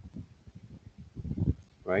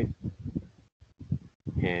 right?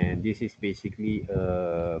 And this is basically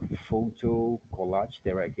a photo collage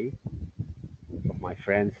directly of my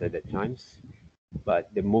friends at the times, but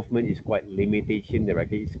the movement is quite limitation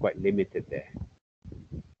directly. It's quite limited there,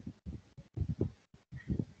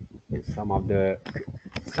 and some of the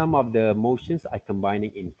motions I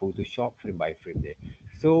combining in Photoshop frame by frame there.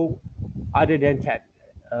 So other than that,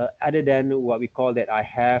 other than what we call that, I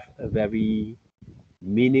have a very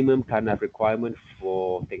minimum kind of requirement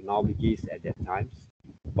for technologies at that times,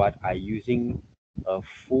 but I using a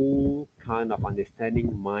full kind of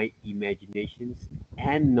understanding my imaginations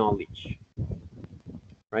and knowledge,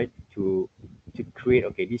 right? To create.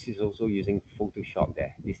 Okay, this is also using Photoshop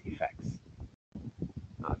there. These effects.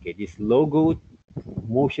 Okay, this logo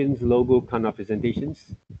motions logo kind of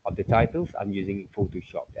presentations of the titles. I'm using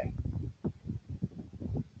Photoshop there.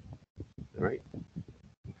 All right.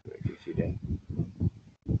 Right, you see there.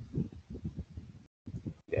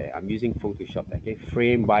 There, I'm using Photoshop. Okay,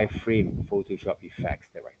 frame by frame Photoshop effects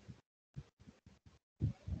there. Right.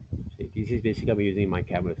 So this is basically I'm using my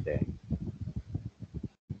cameras there.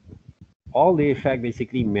 All the effect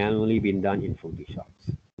basically manually been done in Photoshop.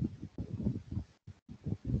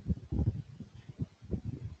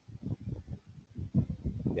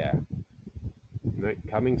 Yeah. Right.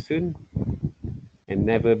 Coming soon and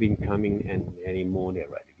never been coming and anymore there,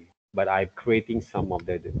 right? But I'm creating some of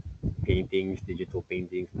the paintings, digital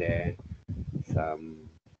paintings there, some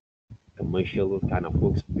commercial kind of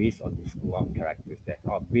books based on this club characters that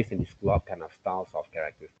are based on this club kind of styles of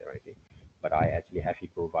characters there, okay? But I actually have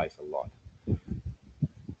improvised a lot.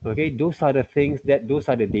 Okay, those are the things that those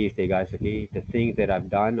are the days there, guys. Okay, the things that I've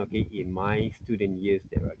done, okay, in my student years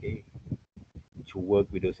there, okay, to work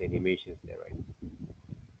with those animations there, right?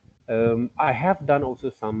 I have done also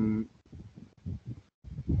some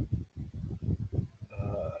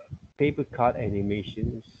uh, paper cut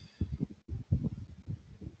animations,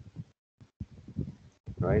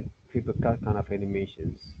 right? Paper cut kind of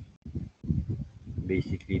animations.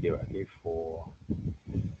 Basically, they're okay for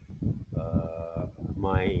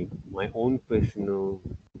my own personal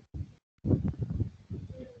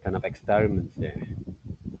kind of experiments there.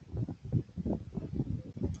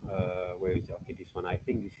 Where is it? Okay, this one. I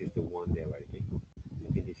think this is the one there, right? Okay.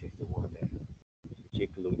 I think this is the one there. So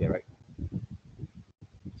take a look there, right?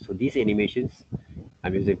 So these animations,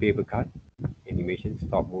 I'm using paper cut animations,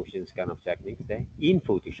 stop motions kind of techniques there in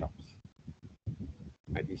Photoshop.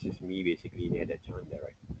 Right, this is me basically at that time there,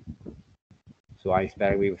 right? So I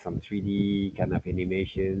experiment with some 3D kind of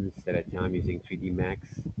animations at that time using 3D Max.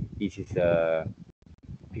 This is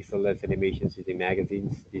pixelless animations using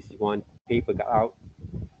magazines. This one paper cut out.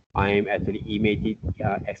 I am actually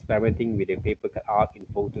experimenting with a paper cut art in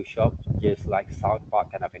Photoshop, just like South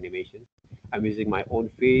Park kind of animation. I'm using my own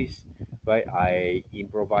face, right? I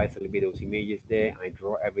improvise a little bit of those images there. I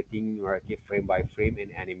draw everything right, frame by frame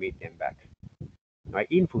and animate them back, right?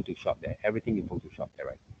 In Photoshop there, everything in Photoshop there,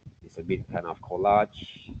 right? It's a bit kind of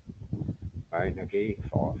collage, right? Okay,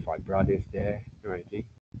 for my brothers there, right? Okay.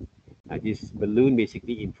 And this balloon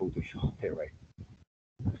basically in Photoshop there, right?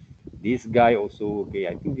 This guy also, okay,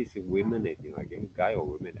 I think this is women, I think, again, guy or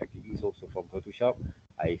women, actually, he's also from Photoshop.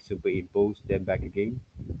 I superimpose them back again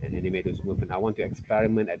and animate those movements. I want to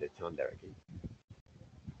experiment at the time there again.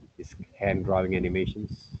 This hand drawing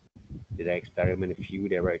animations, did I experiment a few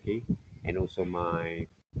there, okay? And also my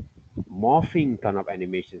morphing kind of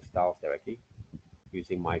animation styles there, okay?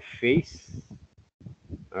 Using my face,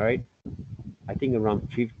 all right? I think around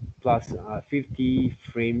 50 plus 50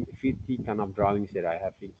 frame, 50 kind of drawings that I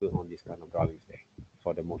have included on this kind of drawings there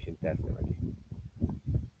for the motion test already.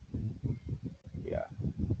 Yeah,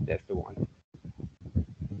 that's the one.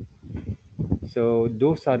 So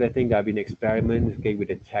those are the things that I've been experimenting, okay, with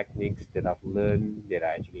the techniques that I've learned, that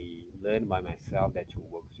I actually learned by myself, that you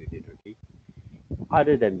works with it, okay.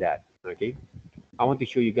 Other than that, okay, I want to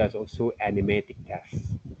show you guys also animatic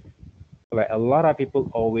tests. Right, a lot of people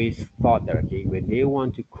always thought that, okay, when they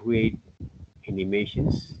want to create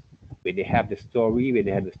animations, when they have the story, when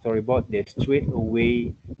they have the storyboard, they straight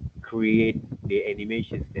away create the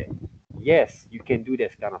animations there. Yes, you can do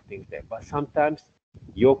this kind of things there, but sometimes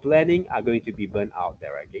your planning are going to be burnt out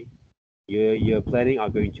there, okay? Your planning are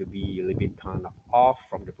going to be a little bit kind of off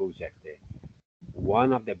from the project there.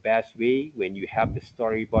 One of the best way, when you have the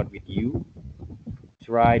storyboard with you,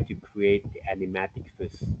 try to create the animatics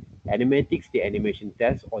first. Animatics, the animation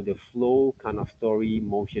test, or the flow kind of story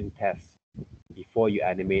motion test before you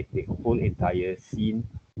animate the whole entire scene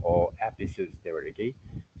or episodes there, okay?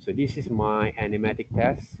 So this is my animatic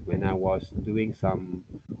test when I was doing some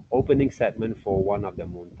opening segment for one of the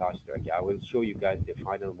montage there, okay? I will show you guys the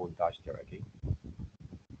final montage there, okay?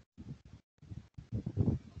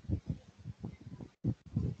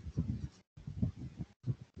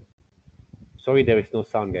 Sorry, there is no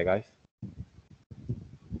sound there, guys.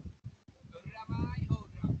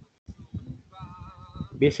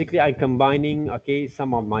 Basically, I'm combining, okay,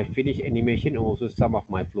 some of my finished animation and also some of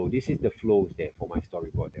my flow. This is the flows there for my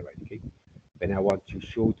storyboard there, right? Okay. When I want to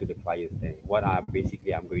show to the clients there, what are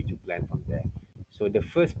basically I'm going to plan from there. So the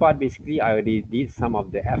first part, basically, I already did some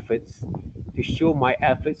of the efforts to show my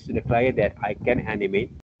efforts to the client that I can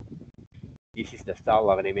animate. This is the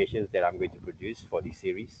style of animations that I'm going to produce for this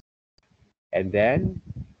series. And then,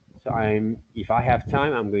 so if I have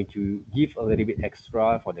time, I'm going to give a little bit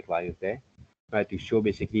extra for the clients there, right? To show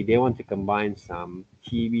basically they want to combine some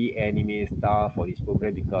TV anime style for this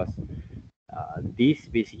program because this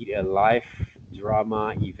basically a live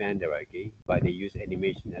drama event there, okay? But they use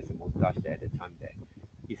animation as a montage there at the time there.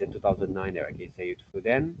 It's a 2009 there, okay? So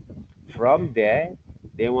then from there,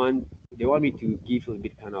 they want me to give a little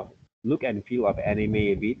bit kind of look and feel of anime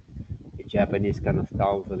a bit, the Japanese kind of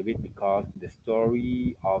styles a little bit because the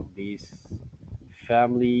story of this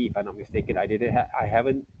family, if I'm not mistaken, I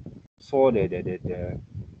haven't saw the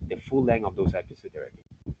full length of those episodes already.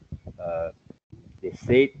 Uh, they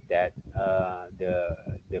said that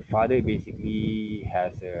the father basically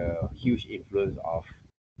has a huge influence of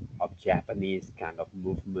Japanese kind of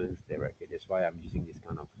movements there. Okay, that's why I'm using this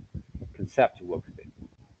kind of concept to work with it.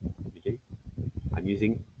 Okay, I'm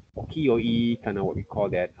using ukiyo-e, kind of what we call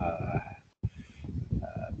that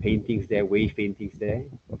paintings there, wave paintings there,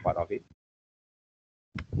 a part of it.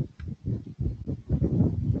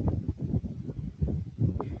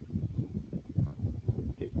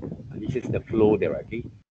 Okay, and this is the flow there. Okay,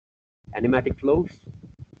 animatic flows,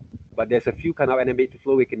 but there's a few kind of animated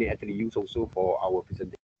flow we can actually use also for our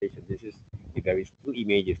presentation. This is the very still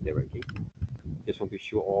images there. Okay, just want to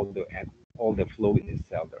show all the flow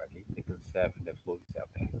itself there. Okay, the concept, the flow itself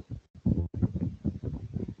there.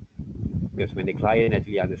 Because when the client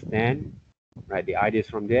actually understand, right, the ideas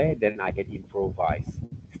from there, then I can improvise.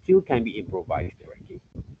 Still can be improvised there. Okay,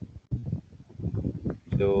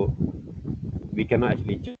 so we cannot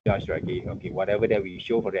actually judge, right? Okay, okay, whatever that we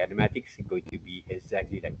show for the animatics is going to be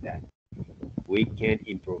exactly like that. We can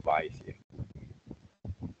improvise here.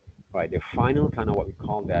 Right, the final kind of what we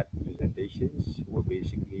call that presentations were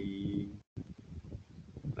basically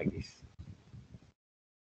like this.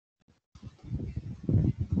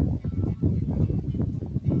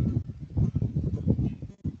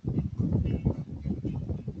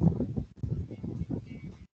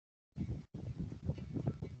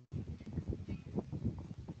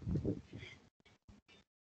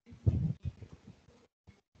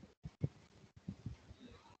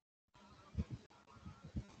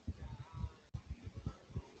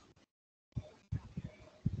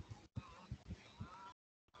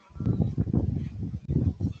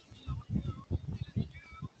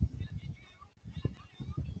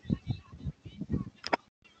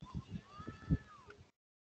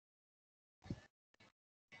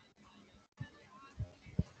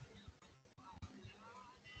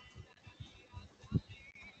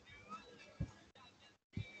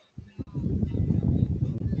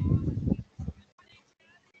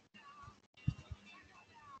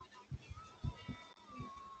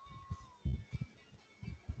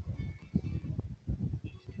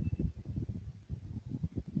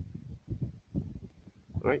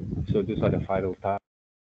 Right, so those are the final touch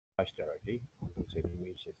there, okay, on those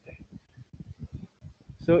animations there.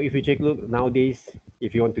 So if you take a look nowadays,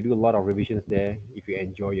 if you want to do a lot of revisions there, if you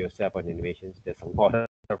enjoy yourself on animations, there's a lot of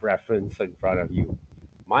reference in front of you.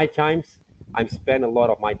 My times, I'm spend a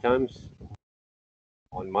lot of my times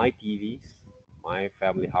on my TVs, my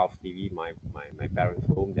family house TV, my parents'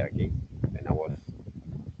 home there, okay, when I was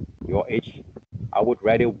your age. I would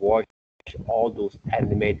rather watch all those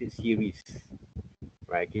animated series,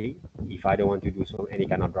 right? Okay, if I don't want to do some any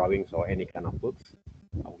kind of drawings or any kind of books,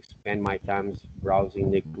 I would spend my times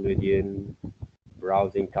browsing Nickelodeon,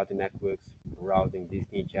 browsing Cartoon Networks, browsing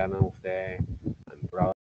Disney channels there, and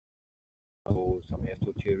browsing some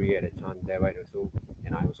Astro Theory at the time there, right? Also,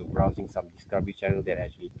 and I also browsing some Discovery Channel that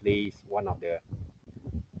actually plays one of the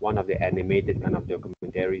animated kind of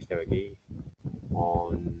documentaries there, okay,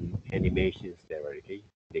 on animations there, right? Okay,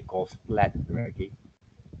 they call Splat, right? Okay,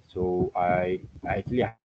 so I actually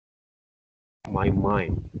have my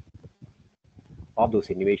mind of those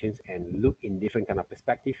animations and look in different kind of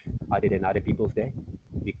perspective other than other people's there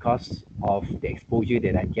because of the exposure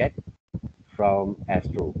that I get from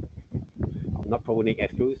Astro. I'm not promoting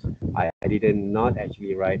Astros. I did not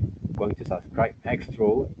actually going to subscribe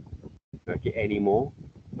Astro, okay, anymore,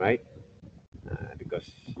 right?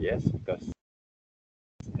 Because yes, because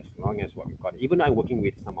as long as what we got, even I'm working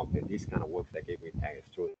with some of these kind of works that gave me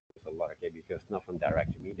Astro a lot, okay, because not from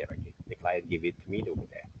direct to me, directly the client give it to me over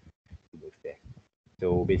there, it was there.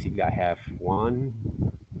 So basically, I have one,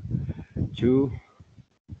 two,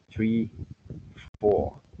 three,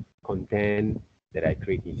 four content that I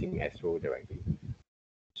create using Astro directly.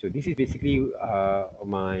 So this is basically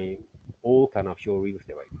my old kind of show reels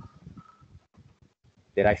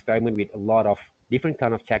that I experiment with a lot of different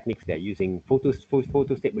kind of techniques. They're using photo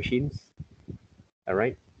state machines, all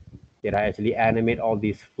right? That I actually animate all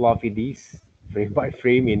these fluffy Ds frame by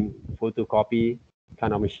frame in photocopy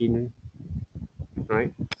kind of machine,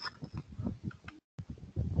 right?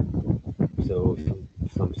 So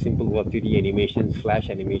some simple 2D animations, flash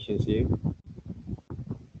animations here.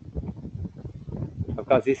 Of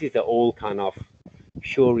course, this is the old kind of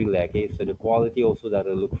show reel, okay? So the quality also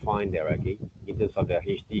doesn't look fine there, okay? In terms of the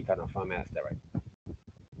HD kind of formats there, right?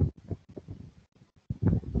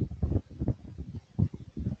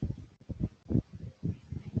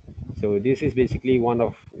 So this is basically one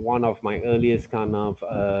of my earliest kind of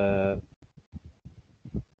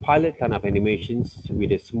pilot kind of animations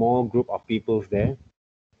with a small group of peoples there.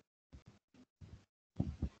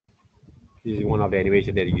 This is one of the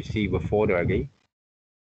animations that you see before there, okay?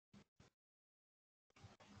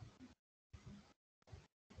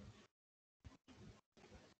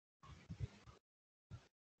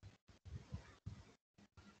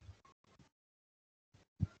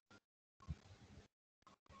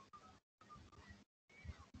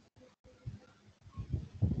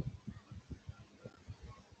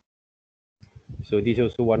 So this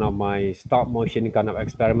is also one of my stop motion kind of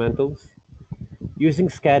experimentals using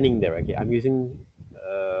scanning there, okay? I'm using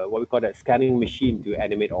what we call that scanning machine to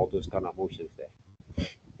animate all those kind of motions there.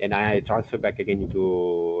 And I transfer back again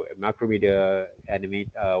into Macromedia animate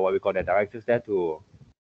what we call the directors there to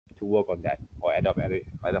work on that or add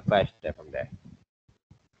a flash there from there.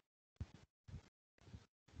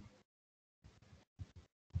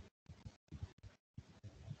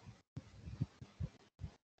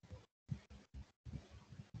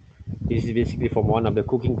 This is basically from one of the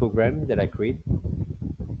cooking programs that I create.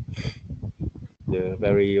 The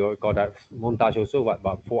very call that montage also what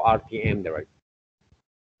about 4 RPM there, right?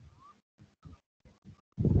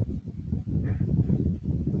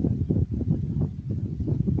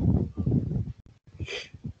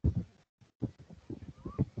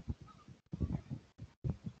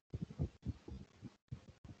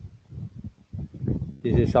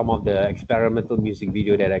 This is some of the experimental music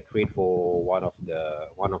video that I create for one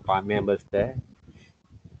of our members there.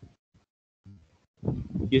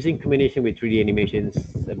 Using combination with 3D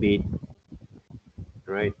animations a bit,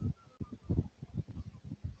 right?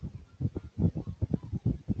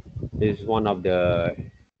 This is one of the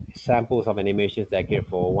samples of animations that I create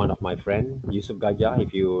for one of my friend, Yusuf Gajah.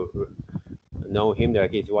 If you know him, there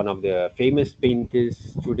is one of the famous painters,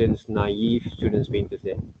 students, naive students painters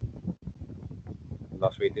there,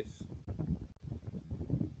 illustrators.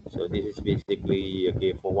 So this is basically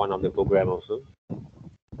okay for one of the program also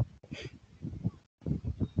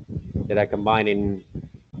that I combine in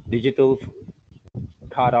digital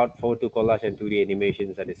cutout photo collage and 2D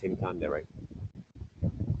animations at the same time there, right?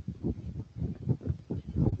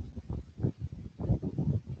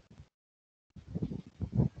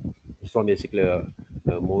 This one basically a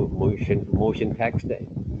motion text there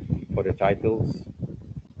for the titles.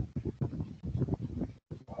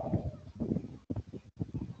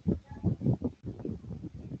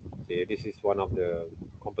 So this is one of the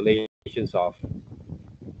compilations of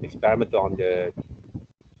experiment on the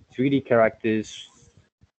 3D characters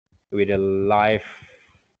with a live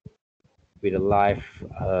with a live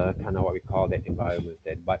kind of what we call that environment.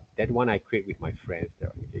 That but that one I create with my friends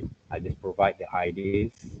there. Okay, I just provide the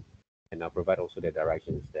ideas and I provide also the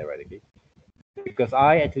directions there. Right. Okay, because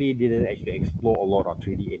I actually didn't actually explore a lot of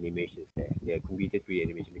 3D animations there, the computer 3D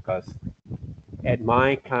animation, because at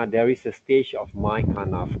my kind there is a stage of my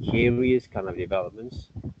kind of careers kind of developments.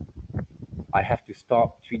 I have to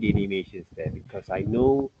stop 3D animations there because I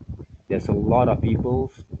know there's a lot of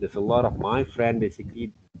people, there's a lot of my friend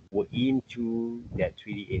basically were into that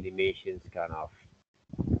 3D animations kind of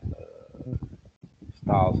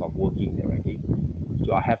styles of working there, right?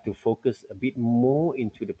 So I have to focus a bit more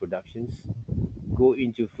into the productions, go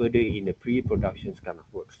into further in the pre-productions kind of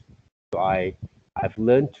works. So I've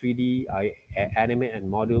learned 3D, I animate and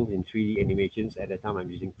model in 3D animations. At the time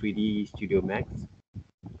I'm using 3D Studio Max,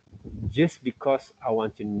 just because I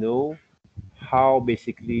want to know how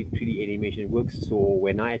basically 3D animation works. So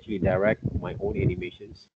when I actually direct my own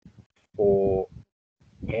animations for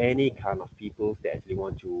any kind of people that actually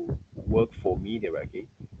want to work for me directly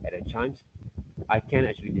at a times, I can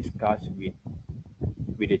actually discuss with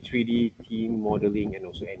the 3D team modeling and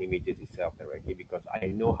also animators itself directly because I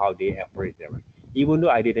know how they operate there. Even though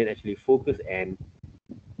I didn't actually focus and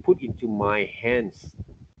put into my hands,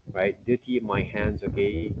 right, dirty my hands,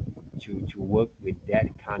 okay, to work with that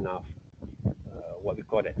kind of what we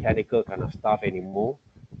call the technical kind of stuff anymore.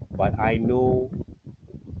 But I know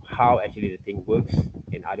how actually the thing works,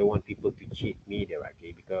 and I don't want people to cheat me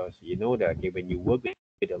directly because you know that okay, when you work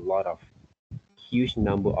with a lot of huge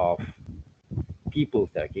number of people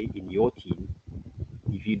that okay in your team,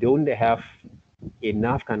 if you don't have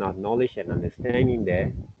enough kind of knowledge and understanding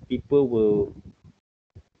there, people will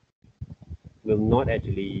not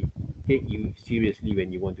actually take you seriously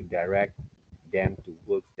when you want to direct them to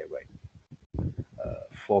work that way.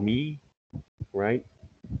 For me, right,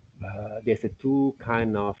 there's a two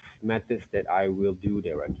kind of methods that I will do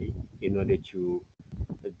there, okay, in order to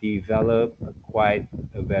develop quite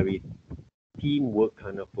a very teamwork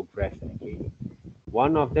kind of progress, okay.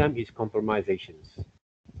 One of them is compromisations.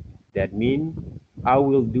 That means I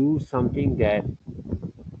will do something that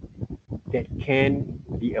can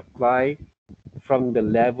be applied from the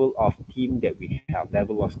level of team that we have,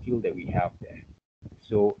 level of skill that we have there.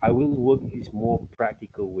 So I will work this more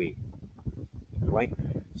practical way, right?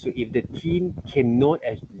 So if the team cannot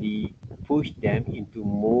actually push them into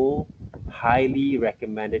more highly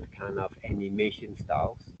recommended kind of animation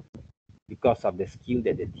styles because of the skill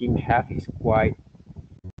that the team have is quite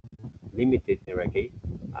limited, okay?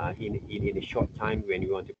 In a short time when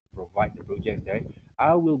you want to provide the project there,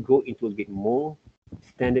 I will go into a bit more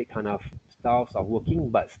standard kind of styles of working,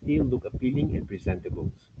 but still look appealing and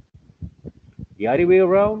presentable. The other way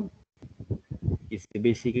around is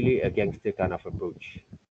basically a gangster kind of approach.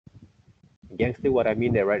 Gangster, what I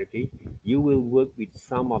mean there, right? Okay, you will work with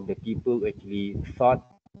some of the people who actually thought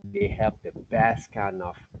they have the best kind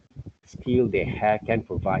of skill they have, can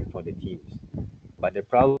provide for the teams. But the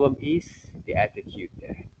problem is the attitude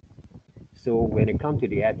there. So when it comes to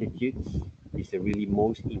the attitudes, it's the really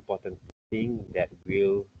most important thing that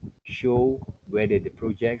will show whether the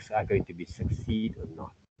projects are going to be succeed or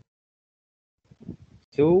not.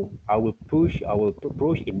 So I will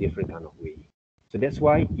approach in different kind of way. So that's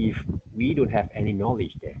why if we don't have any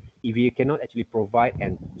knowledge there, if we cannot actually provide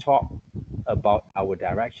and talk about our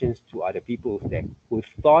directions to other people that who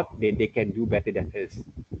thought that they can do better than us,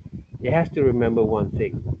 they have to remember one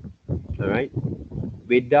thing, all right?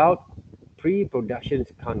 Without pre-production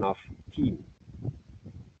kind of team,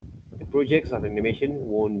 the projects of animation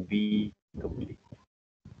won't be complete.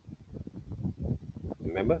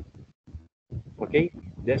 Remember? Okay?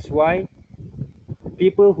 That's why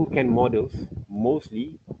people who can models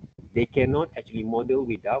mostly they cannot actually model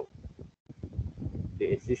without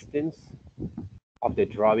the assistance of the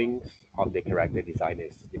drawings of the character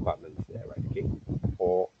designers departments there, right? Okay,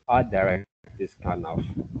 or art directors kind of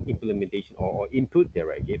implementation or input there,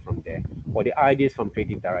 right? Okay, from there, or the ideas from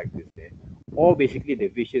creative directors there, or basically the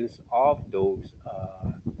visions of those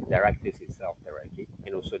directors itself there, right? Okay,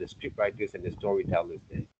 and also the script writers and the storytellers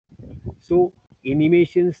there. So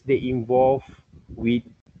animations they involve with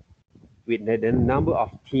the number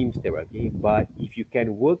of teams there, okay? But if you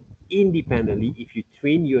can work independently, if you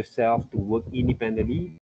train yourself to work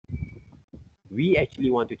independently, we actually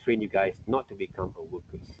want to train you guys not to become a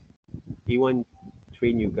workers. We want to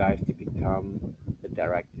train you guys to become the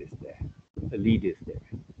directors there, the leaders there.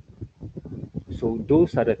 So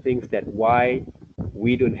those are the things that why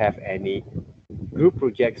we don't have any group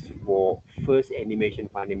projects for first animation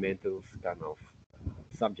fundamentals kind of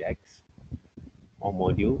subjects or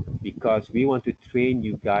module because we want to train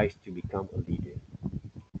you guys to become a leader.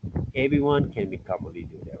 Everyone can become a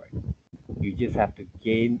leader there, right? You just have to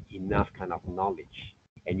gain enough kind of knowledge,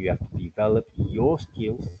 and you have to develop your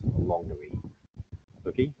skills along the way.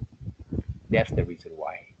 Okay, that's the reason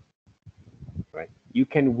why, right? You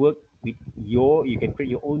can work with you can create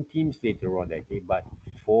your own teams later on, okay? But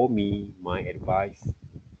for me, my advice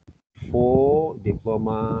for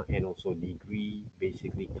diploma and also degree,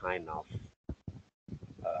 basically kind of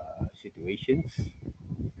situations,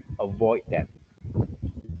 avoid that,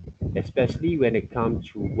 especially when it comes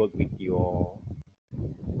to work with your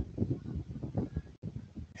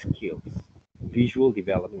skills, visual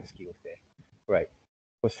development skills there, right?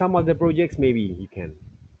 For some of the projects, maybe you can,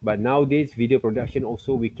 but nowadays video production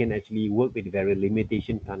also we can actually work with very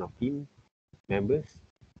limitation kind of team members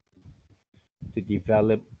to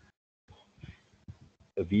develop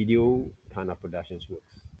a video kind of productions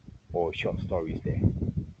works or short stories there,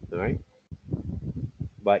 all right?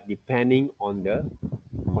 But depending on the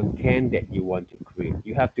content that you want to create,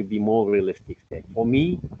 you have to be more realistic there. For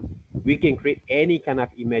me, we can create any kind of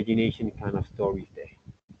imagination kind of stories there,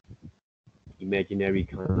 imaginary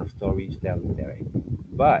kind of storytelling there, right?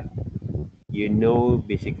 But you know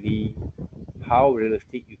basically how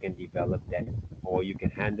realistic you can develop that or you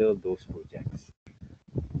can handle those projects.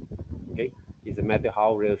 Okay, it's a matter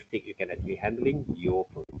how realistic you can actually handling your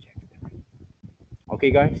project.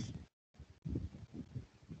 Okay, guys.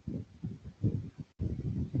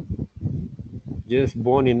 Just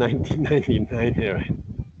born in 1999, right?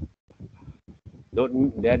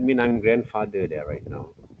 Don't that mean I'm grandfather there right now?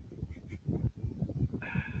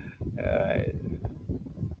 Uh,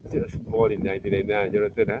 just born in 1999,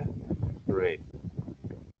 Jonathan, huh? Right.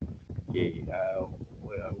 Okay.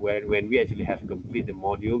 When we actually have complete the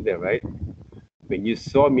module there, right? When you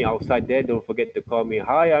saw me outside there, don't forget to call me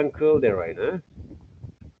hi uncle there, right? Huh?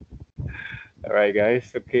 All right,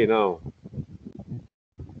 guys. Okay, now.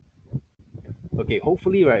 Okay,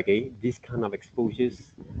 hopefully, right? Okay, this kind of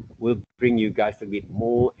exposures will bring you guys a bit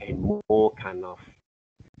more and more kind of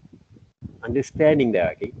understanding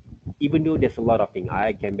there. Okay, even though there's a lot of things,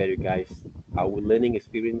 I can bet you guys, our learning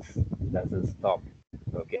experience doesn't stop.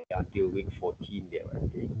 Okay, until week 14 there.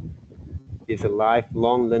 Okay, it's a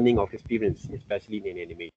lifelong learning of experience, especially in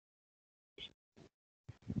animation.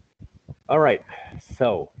 All right,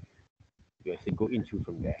 so we actually go into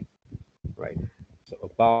from there, right? So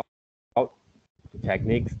about the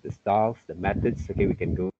techniques, the styles, the methods. Okay, we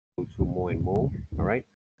can go through more and more. All right.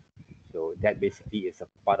 So that basically is a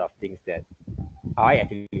part of things that I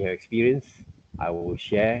actually have experienced. I will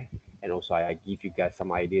share, and also I give you guys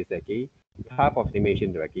some ideas. Okay, type of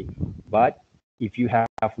animation, okay. But if you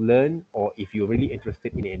have learned or if you're really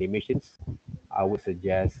interested in animations, I would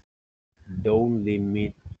suggest don't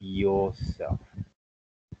limit yourself.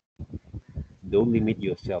 Don't limit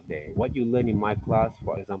yourself there. What you learn in my class,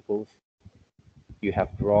 for example, you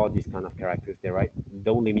have draw this kind of characters there, right?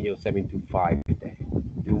 Don't limit yourself into five there.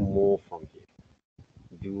 Do more from here.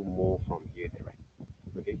 Do more from here there, right?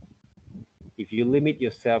 Okay. If you limit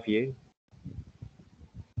yourself here,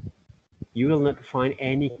 you will not find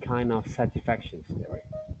any kind of satisfactions there, right?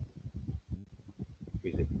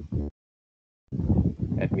 Is it?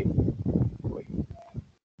 Admit. Wait.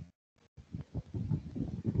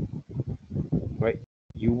 Right?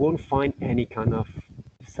 You won't find any kind of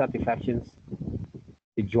satisfactions,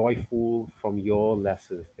 joyful from your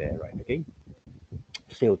lessons there, right? Okay.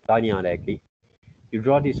 So Tanya, okay. You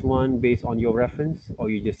draw this one based on your reference, or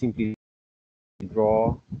you just simply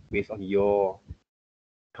draw based on your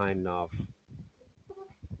kind of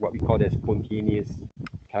what we call the spontaneous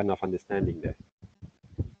kind of understanding there.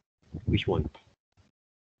 Which one?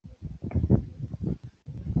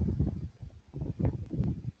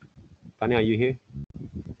 Tanya, are you here?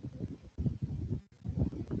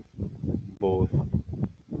 Both.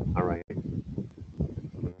 All right.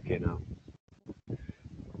 Okay, now.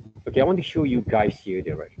 Okay, I want to show you guys here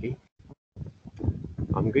directly.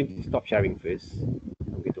 I'm going to stop sharing first.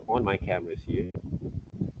 I'm going to on my cameras here.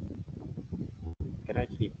 Can I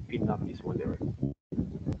actually pin up this one there?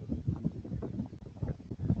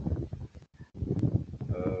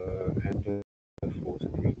 Enter full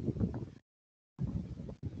screen.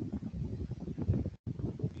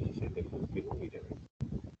 This is enter full screen only there.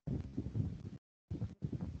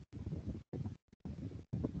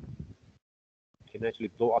 Can I actually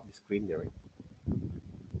blow up the screen there?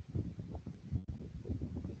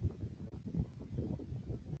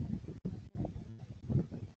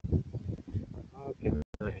 How can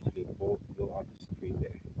I actually blow up the screen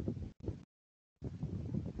there?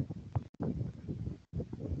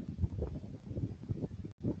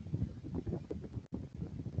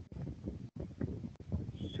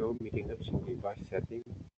 Show meeting up device setting.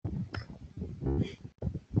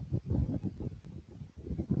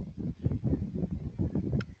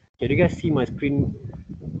 Can you guys see my screen,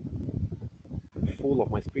 full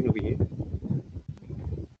of my screen over here?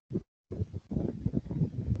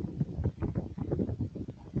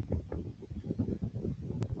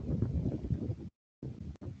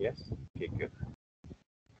 Yes? Okay, good.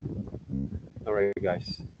 All right,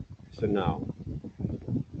 guys. So now,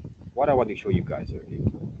 what I want to show you guys, okay,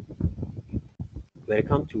 when it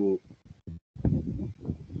comes to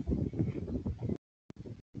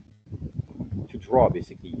draw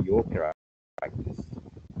basically your characters,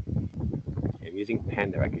 I'm using pen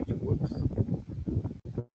directly to works.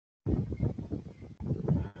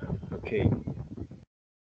 Okay,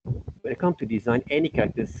 when it comes to design any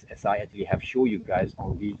characters, as I actually have shown you guys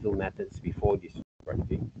on visual methods before this,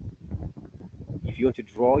 okay, if you want to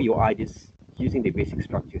draw your ideas using the basic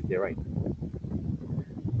structures there, right?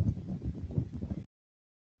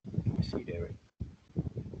 You see there, right?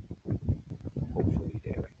 Hopefully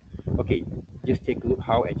there, right? Okay, just take a look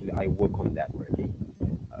how actually I work on that, okay?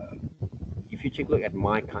 Uh, if you take a look at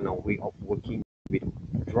my kind of way of working with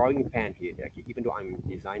drawing pen here, okay, even though I'm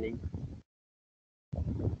designing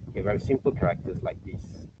a very simple characters like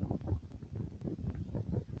this,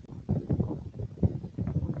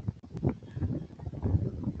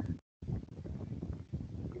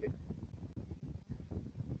 okay,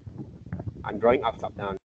 I'm drawing upside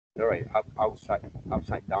down, all right,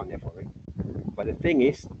 upside down therefore, right? But the thing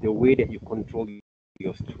is, the way that you control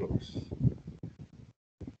your strokes,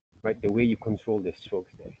 right? The way you control the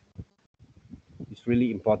strokes there is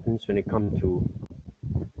really important when it comes to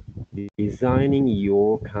designing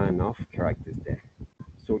your kind of characters there.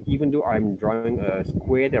 So even though I'm drawing a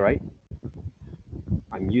square there, right?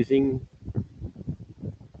 I'm using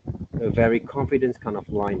a very confident kind of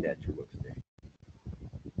line there towards there.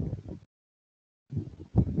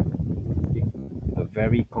 Okay? A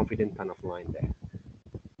very confident kind of line there.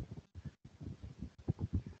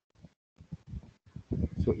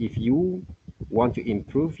 So if you want to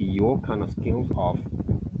improve your kind of skills of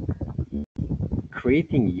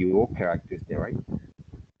creating your characters there, right?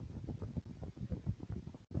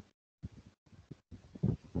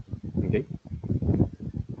 Okay.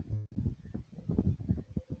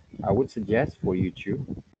 I would suggest for you to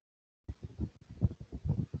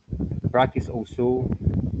practice also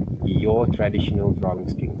your traditional drawing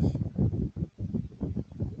skills.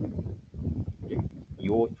 Okay?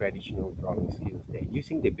 Your traditional drawing skills there,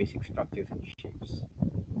 using the basic structures and shapes.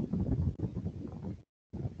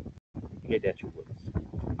 Okay, that your works.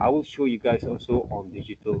 I will show you guys also on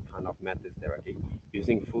digital kind of methods there, okay?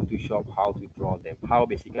 Using Photoshop, how to draw them, how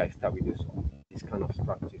basically I start with this kind of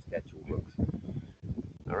structures that your works.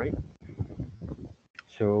 All right.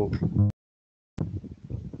 So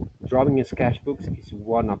drawing in sketchbooks is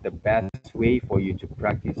one of the best way for you to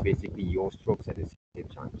practice basically your strokes at the same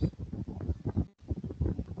times,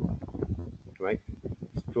 right?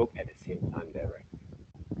 Stroke at the same time there, right?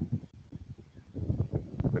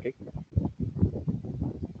 Okay.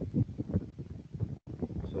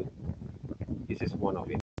 So this is one of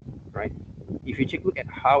it, right? If you take a look at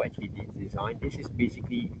how actually this design, this is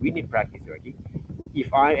basically we need practice already.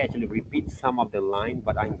 If I actually repeat some of the line,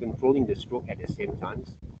 but I'm controlling the stroke at the same time,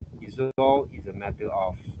 is all is a matter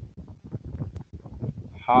of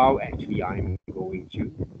how actually I'm going to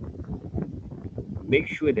make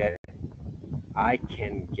sure that I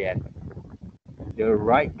can get the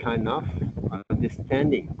right kind of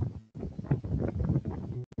understanding,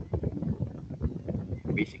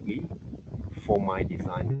 basically, for my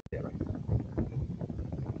design there, right?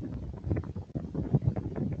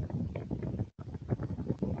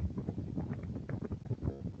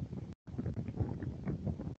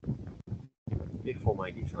 For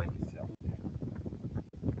my design itself.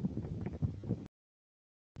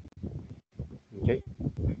 Okay,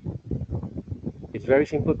 it's very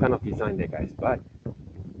simple kind of design there, guys. But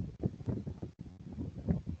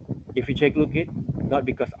if you take a look at it, not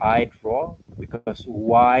because I draw, because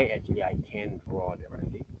why actually I can draw there,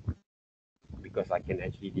 right? Because I can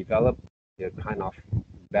actually develop the kind of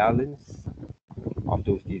balance of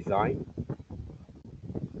those design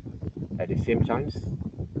at the same times.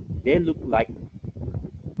 They look like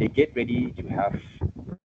they get ready to have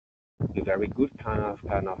a very good kind of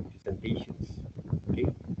presentations, okay,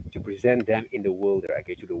 to present them in the world,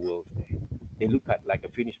 okay, to the world. They look at like a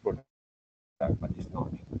finished product, but it's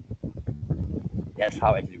not. That's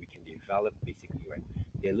how actually we can develop basically, right?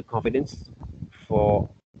 They look confidence for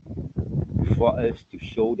for us to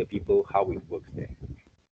show the people how it works there.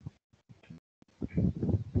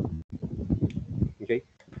 Okay,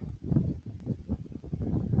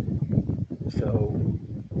 so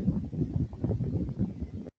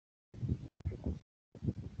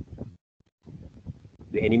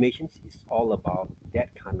The animations is all about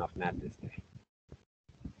that kind of matters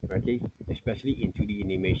there. Okay, especially in 2D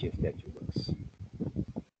animations that works.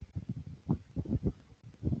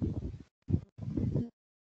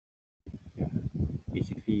 Yeah.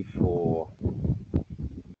 Basically for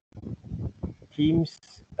teams,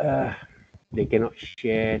 they cannot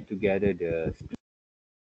share together the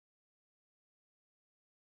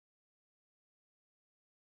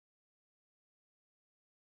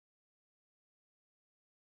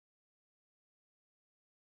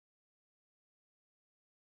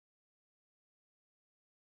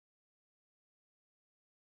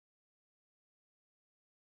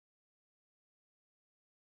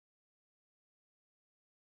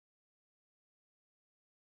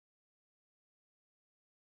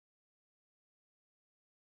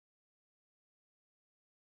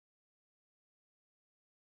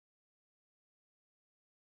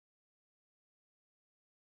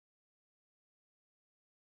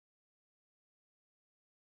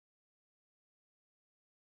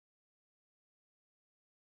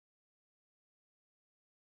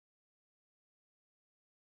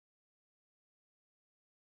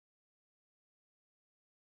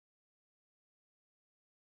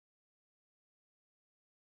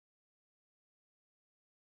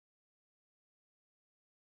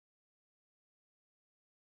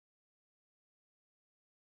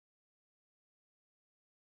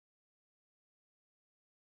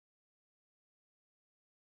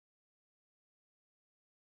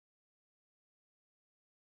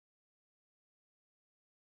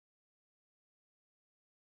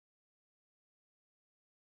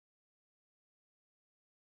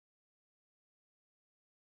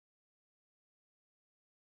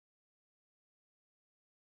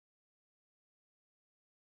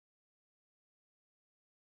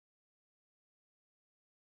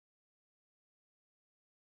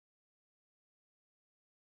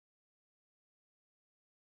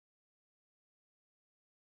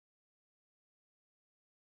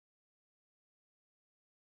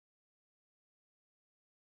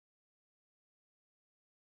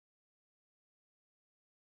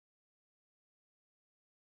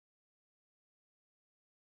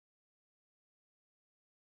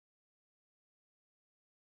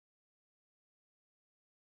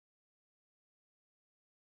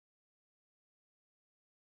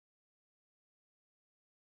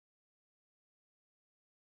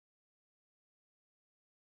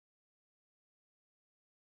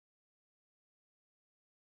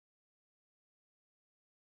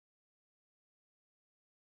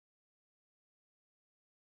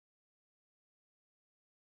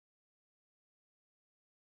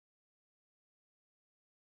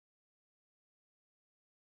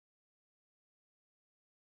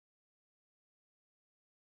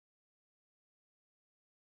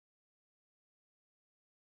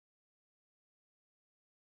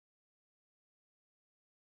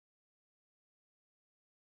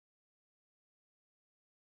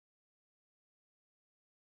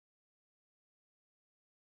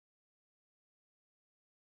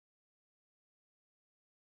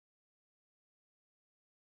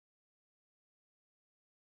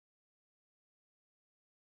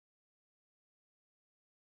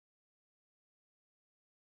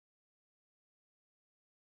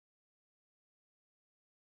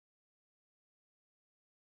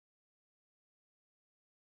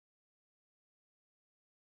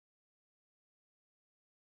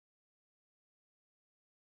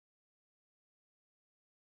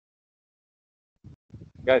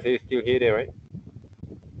guys. Are you still here there, right?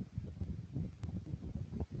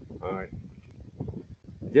 All right.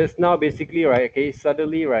 Just now, basically, right? Okay,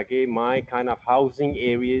 suddenly, right? Okay, my kind of housing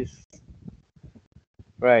areas,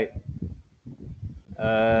 right?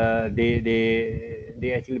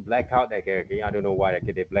 They actually black out. Okay, I don't know why.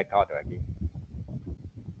 Okay, they black out. Okay,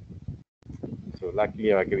 so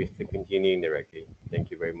luckily, okay, we still continuing there. Okay,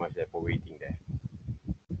 thank you very much there for waiting there.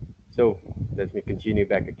 So let me continue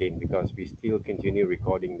back again because we still continue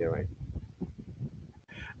recording there, right?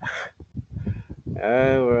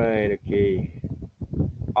 All right, okay.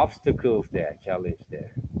 Obstacles there, challenge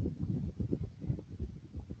there.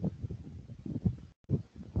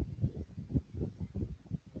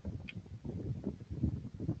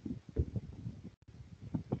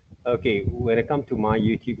 Okay, when I come to my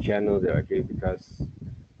YouTube channel there, okay, because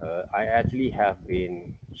I actually have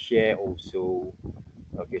been share also,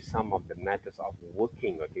 okay, some of the methods of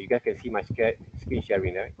working. Okay, you guys can see my screen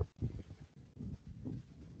sharing, right?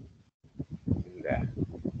 There.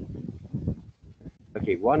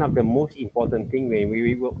 Okay, one of the most important thing when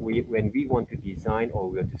when we want to design or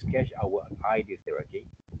we want to sketch our ideas there, okay,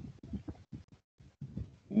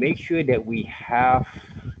 make sure that we have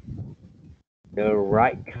the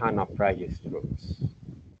right kind of pressure strokes.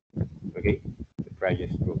 Okay, the pressure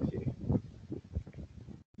strokes here.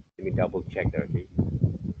 Let me double check that. Okay,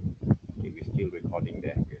 okay, we're still recording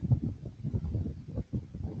there. Good.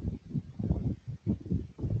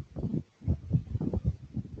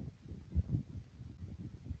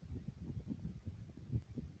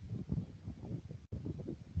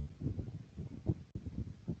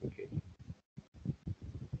 Okay.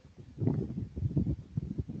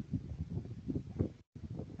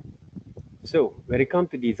 So when it comes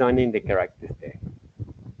to designing the characters there,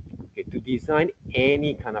 okay, to design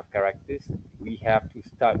any kind of characters, we have to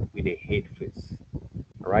start with a head first.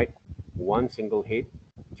 All right, one single head,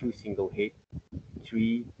 two single head,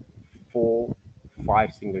 three, four,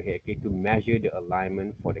 five single head. Okay, to measure the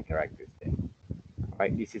alignment for the characters there. All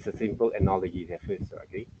right, this is a simple analogy there first.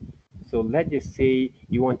 Okay, so let's just say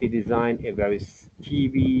you want to design a very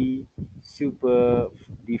TV, super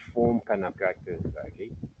deformed kind of character.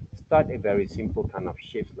 Okay, start a very simple kind of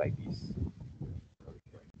shapes like this.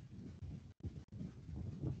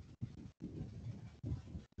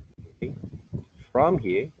 Okay, from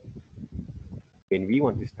here, when we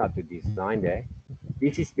want to start to design there,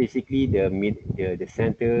 this is basically the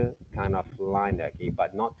center kind of line there, okay,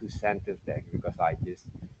 but not two centers there because I just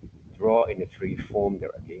draw in a free form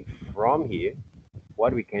there. Okay, from here,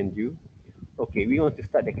 what we can do, okay, we want to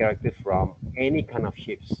start the character from any kind of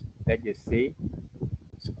shapes. Let's just say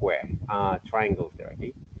square, triangles there.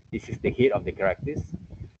 Okay, this is the head of the characters.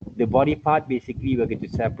 The body part basically we're going to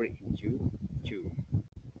separate into two,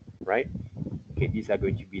 right? Okay, these are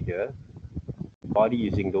going to be the body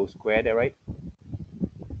using those square there, right?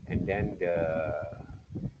 And then the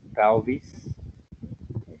pelvis,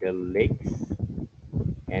 the legs,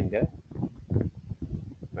 and the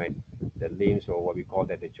right the limbs, or what we call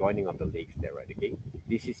that the joining of the legs there, right? Okay,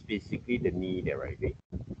 this is basically the knee there, right? Okay,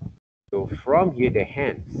 so from here the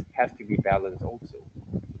hands has to be balanced also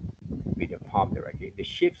with the palm there, okay. The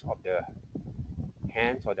shapes of the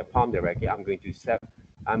hands or the palm there, okay, I'm going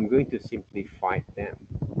to simplify them,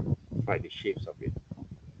 right? The shapes of it,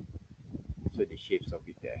 so the shapes of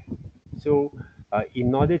it there. So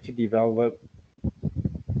in order to develop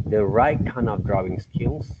the right kind of drawing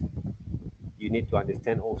skills, you need to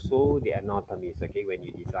understand also the anatomies, okay, when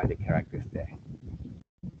you design the characters there.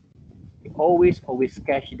 Always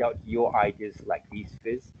sketch it out your ideas like this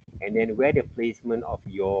first, and then where the placement of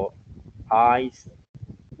your eyes,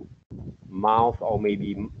 mouth, or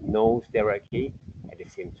maybe nose there, okay, at the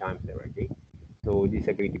same time there, okay. So these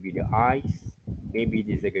are going to be the eyes, maybe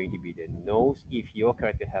these are going to be the nose if your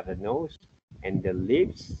character has a nose, and the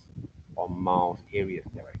lips or mouth areas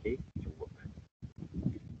there, okay, to work.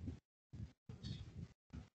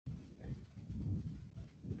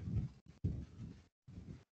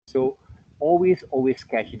 So always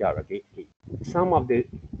sketch it out, okay? Okay. Some of the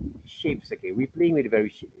shapes, okay, we're playing with a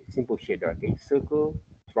very simple shape, okay? Circle,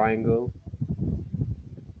 triangle,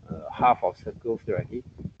 half of circles, okay?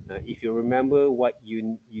 If you remember what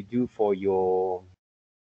you do for your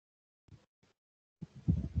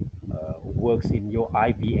works in your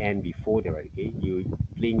IBN before there, okay? You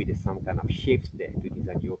playing with some kind of shapes there to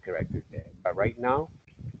design your characters there. But right now,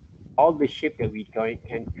 all the shape that we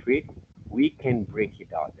can create, we can break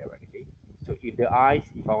it out there, okay? So if the eyes,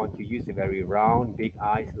 if I want to use a very round, big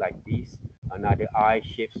eyes like this, another eye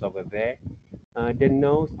shapes over there, the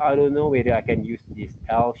nose, I don't know whether I can use these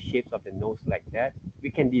L shapes of the nose like that. We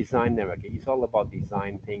can design them, okay? It's all about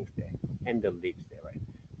design things there, and the lips there, right?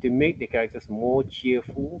 To make the characters more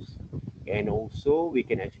cheerful, and also we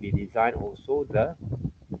can actually design also the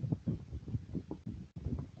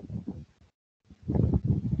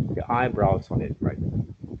eyebrows on it, right?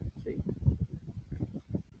 See?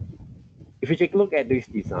 If you take a look at this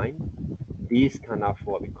design, these kind of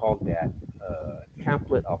what we call that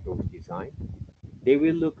template of those design, they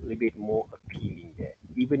will look a little bit more appealing there,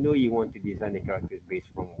 even though you want to design the characters based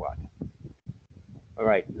from what? All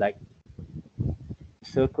right, like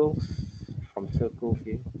circles, from circles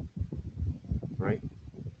here, right?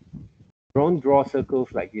 Don't draw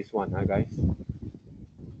circles like this one, huh, guys?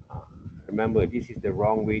 Uh, Remember, this is the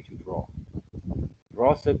wrong way to draw.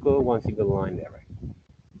 Draw circle, one single line there, right?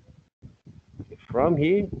 Okay, from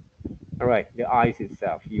here, all right, the eyes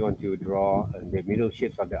itself. You want to draw the middle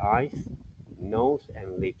shapes of the eyes, nose,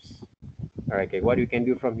 and lips. All right, okay, what you can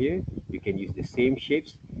do from here, you can use the same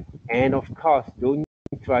shapes. And of course, don't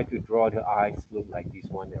try to draw the eyes look like this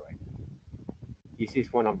one there, right? This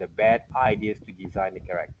is one of the bad ideas to design the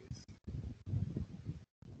characters.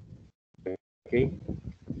 Okay,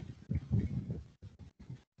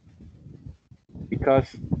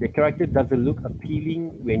 because the character doesn't look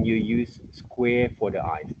appealing when you use square for the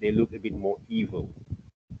eyes. They look a bit more evil,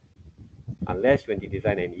 unless when you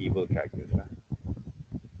design an evil character.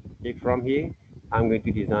 Okay, from here, I'm going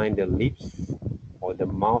to design the lips or the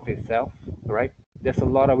mouth itself, right? There's a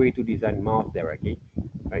lot of way to design mouth there, okay?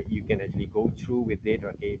 Right, you can actually go through with it,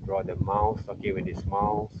 okay? Draw the mouth, okay, when it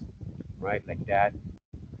smiles, right, like that,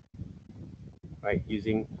 right?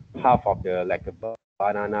 Using half of the like a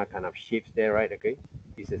banana kind of shapes there, right? Okay,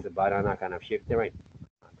 this is a banana kind of shape there, right?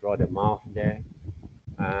 Draw the mouth there.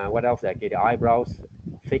 What else? Okay, the eyebrows,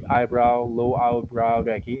 thick eyebrow, low eyebrow.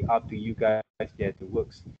 Okay, up to you guys there to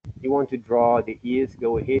works. You want to draw the ears?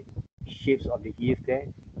 Go ahead. Shapes of the ears there.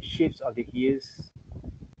 Shapes of the ears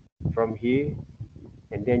from here,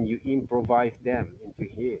 and then you improvise them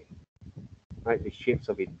into here. Right, the shapes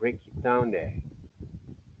of it. Break it down there,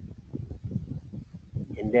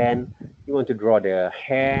 and then you want to draw the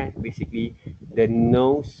hair, basically the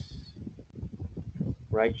nose,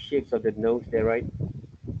 right? Shapes of the nose there, right?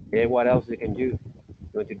 Then what else you can do?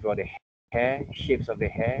 You want to draw the hair, shapes of the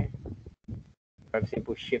hair, for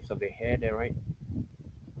example, shapes of the hair there, right?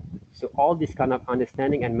 So all this kind of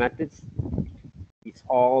understanding and methods, it's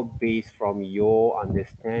all based from your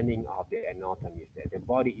understanding of the anatomy there, the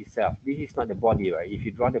body itself. This is not the body, right? If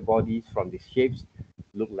you draw the bodies from the shapes,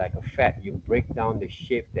 look like a fat, you break down the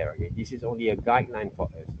shape there. Okay? This is only a guideline for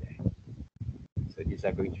us there. So these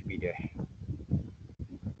are going to be the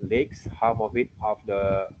legs, half of it, of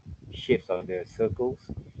the shapes of the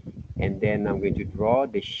circles, and then I'm going to draw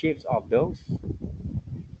the shapes of those.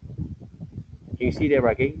 Can you see there,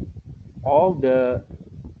 okay? All the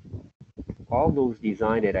all those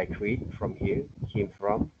design that I create from here came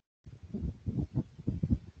from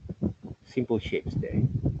simple shapes there.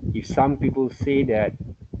 If some people say that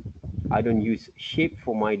I don't use shape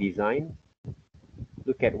for my design,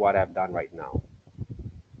 look at what I've done right now.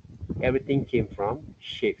 Everything came from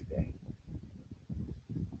shapes there.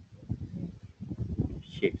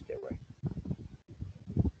 Shapes there, right?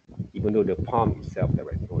 Even though the palm itself there,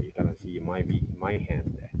 right? Oh, you cannot see my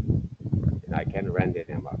hands there. And I can render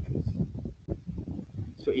them up.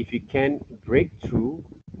 So if you can break through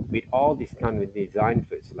with all this kind of design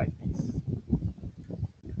first like this,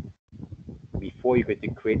 before you get to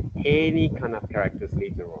create any kind of characters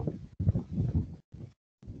later on.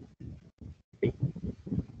 Okay?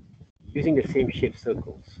 Using the same shape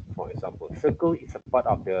circles, for example. Circle is a part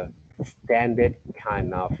of the standard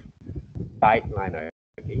kind of guideline,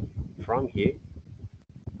 okay? From here,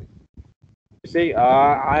 you say,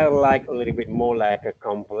 I like a little bit more like a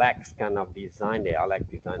complex kind of design there. I like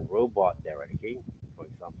to design robot there, okay? For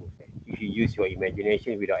example, if you use your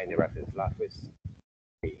imagination without any reference first.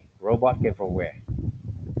 Okay. Robot came from where?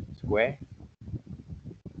 Square,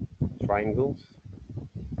 triangles,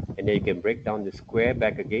 and then you can break down the square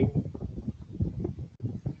back again,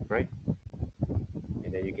 right?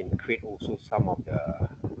 And then you can create also some of the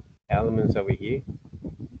elements over here.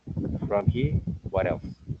 From here, what else?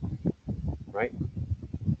 Right?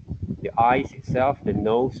 The eyes itself, the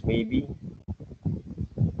nose maybe.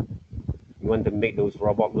 You want to make those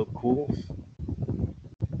robots look cool.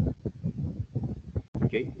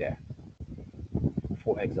 Okay, there.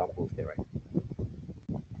 4 examples there, right?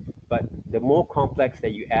 But the more complex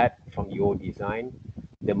that you add from your design,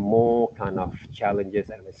 the more kind of challenges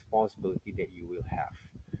and responsibility that you will have.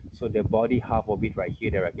 So the body half of it right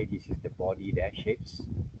here, there, okay, this is the body that shapes,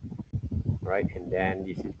 right? And then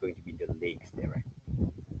this is going to be the legs there, right?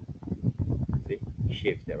 See,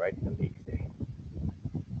 shapes there, right? The legs there.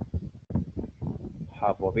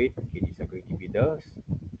 Half of it, okay, these are going to be those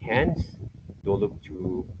hands. Don't look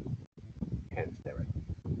too hands there, right?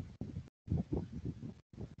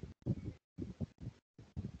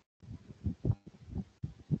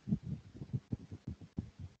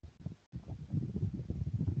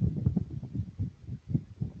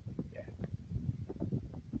 Yeah.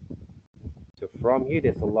 So from here,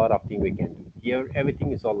 there's a lot of things we can do. Here,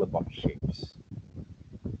 everything is all about shapes.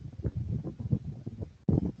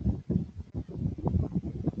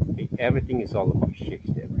 Okay? Everything is all about shapes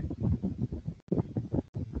there, right?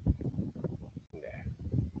 There,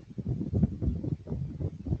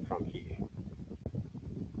 from here.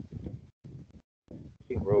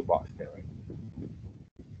 Okay, robots there, right?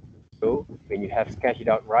 So when you have sketched it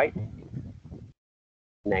out right,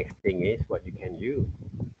 next thing is what you can do.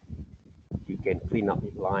 You can clean up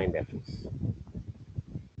the line that is.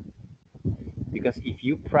 Because if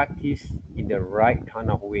you practice in the right kind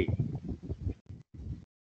of way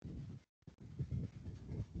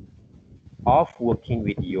of working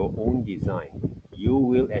with your own design, you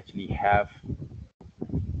will actually have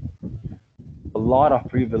a lot of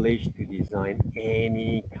privilege to design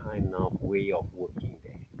any kind of way of working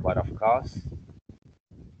there. But of course,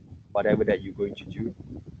 whatever that you're going to do,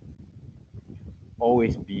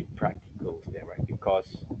 always be practical there, right?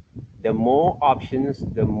 Because the more options,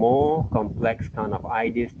 the more complex kind of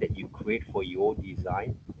ideas that you create for your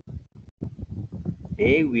design,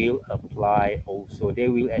 they will apply also, they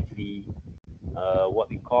will actually, what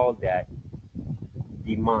we call that,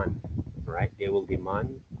 demand, right? They will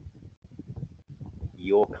demand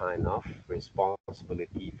your kind of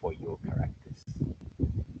responsibility for your characters.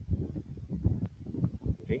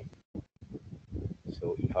 Okay,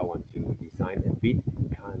 so if I want to design a bit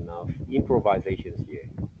kind of improvisations here,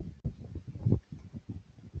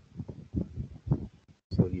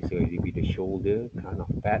 so this is going to be the shoulder kind of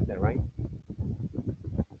pad there, right?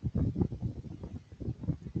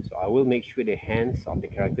 So I will make sure the hands of the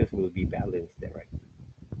characters will be balanced there, right?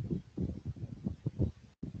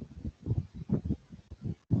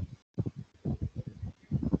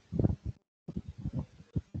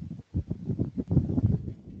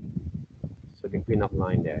 So the cleanup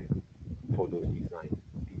line there for those designs.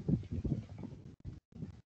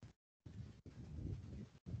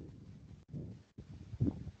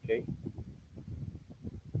 Okay,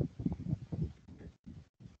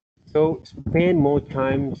 so spend more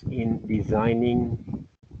times in designing,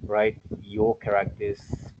 right, your characters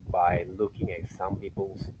by looking at some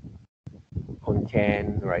people's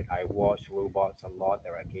content, right? I watch robots a lot,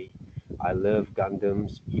 okay? I love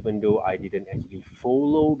Gundams, even though I didn't actually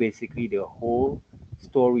follow basically the whole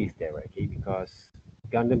stories there, okay? Because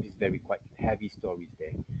Gundam is very quite heavy stories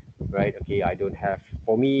there, right? Okay, I don't have,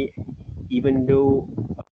 for me, even though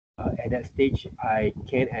at that stage I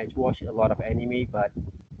can watch a lot of anime, but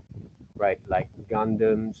right, like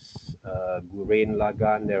Gundams, Gurren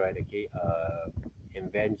Lagann, there, right? Okay,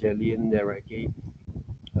 Evangelion, there, right? Okay,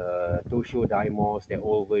 Tosho Daimos, their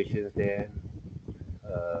old versions there,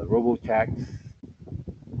 Robotax,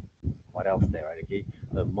 what else there, right? Okay,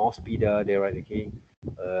 Mospida there, right? Okay,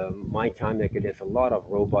 my time, like, there's a lot of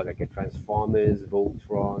robot, like Transformers,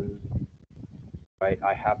 Voltron, right?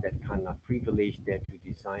 I have that kind of privilege there to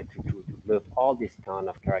design, to love all these kind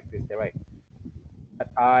of characters there, right?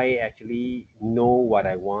 But I actually know what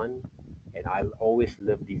I want, and I always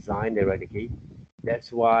love design there, right? Okay,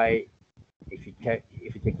 that's why if you take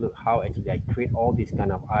a look how actually I create all these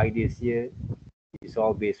kind of ideas here, it's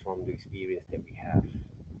all based from the experience that we have,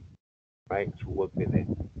 right, to work with it.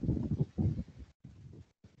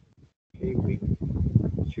 Okay, week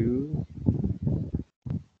two,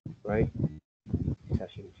 right?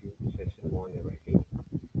 Session two, session one, right? Okay.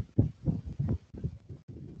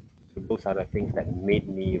 So those are the things that made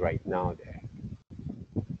me right now there,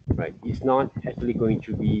 right? It's not actually going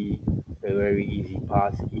to be a very easy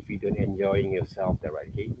path if you don't enjoying yourself there, right?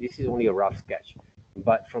 Okay. This is only a rough sketch,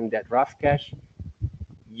 but from that rough sketch,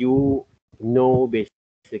 you know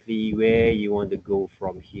basically where you want to go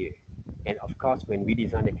from here. And of course, when we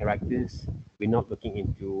design the characters, we're not looking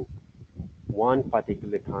into one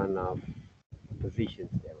particular kind of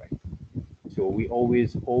positions there, right? So we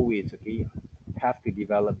always, okay, have to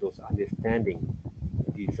develop those understanding,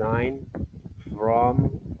 design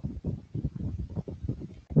from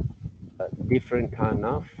different kind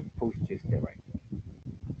of postures there, right?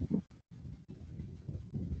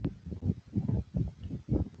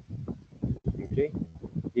 Okay,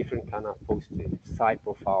 different kind of postures, side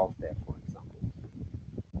profiles there, for example,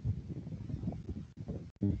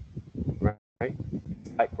 right?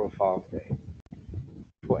 Side profiles there,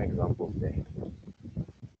 for examples there.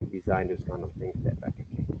 Design those kind of things there back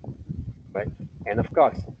again, right? And of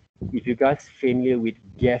course, if you guys familiar with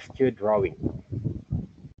gesture drawing,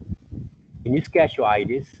 when you sketch your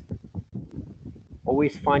ideas,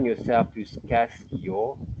 always find yourself to sketch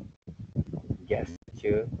your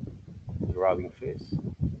gesture drawing first.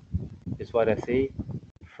 That's what I say.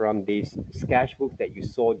 From this sketchbook that you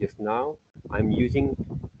saw just now, I'm using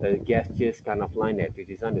the gestures kind of line there to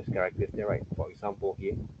design those characters there, right? For example,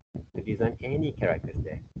 here, to design any characters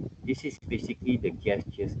there. This is basically the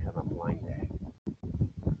gestures kind of line there.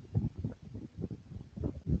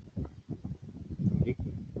 Okay?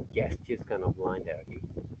 Gestures kind of line there. Okay?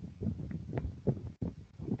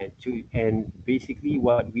 And basically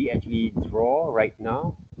what we actually draw right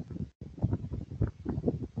now,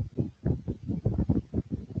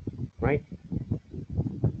 right?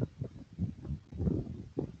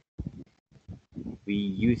 We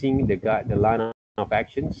using the line of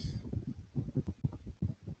actions,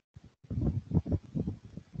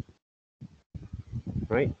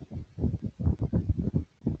 right?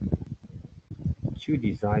 To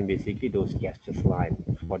design basically those gestures line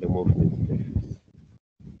for the movements there.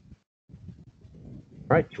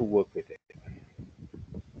 right, to work with it.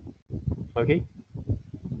 Okay,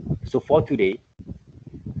 so for today,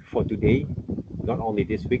 not only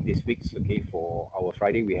this week's okay, for our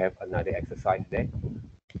Friday, we have another exercise there.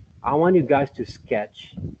 I want you guys to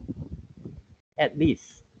sketch at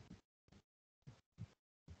least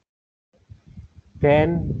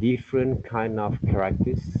 10 different kind of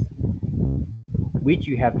characters which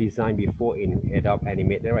you have designed before in Adobe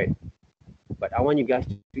Animator, right? But I want you guys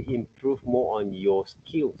to improve more on your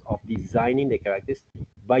skills of designing the characters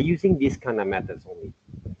by using these kind of methods only.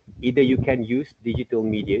 Either you can use digital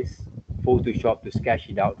medias, Photoshop, to sketch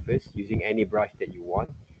it out first using any brush that you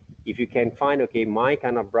want. If you can find, okay, my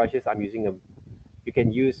kind of brushes, I'm using a, you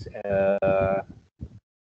can use,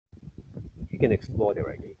 you can explore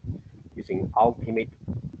directly using Ultimate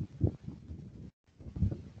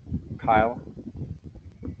Kyle,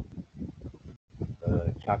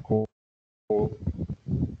 charcoal.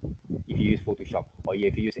 If you use Photoshop, or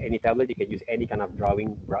if you use any tablet, you can use any kind of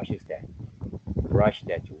drawing brushes there, brush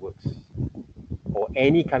that works, or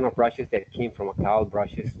any kind of brushes that came from a Kyle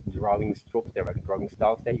brushes, drawing strokes, there are drawing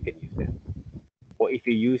styles that you can use them. Or if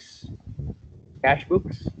you use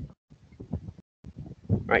sketchbooks,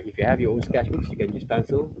 right? If you have your own sketchbooks, you can use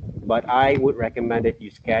pencil, but I would recommend that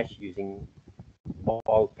you sketch using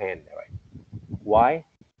ball pen, right? Why?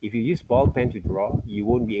 If you use ball pen to draw, you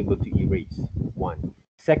won't be able to erase. One.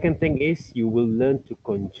 Second thing is you will learn to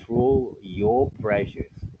control your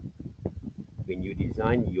pressures when you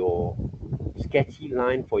design your sketchy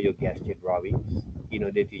line for your gesture drawings in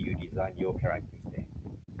order to you design your characters there.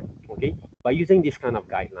 Okay, by using this kind of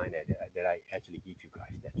guideline that I actually give you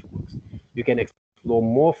guys, that works. You can explore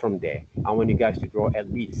more from there. I want you guys to draw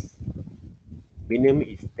at least minimum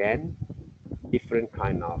is 10 different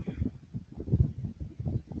kind of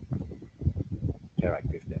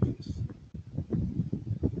characters that is.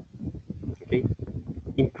 Okay,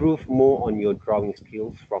 improve more on your drawing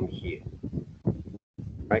skills from here,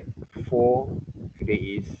 right? For today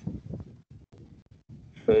is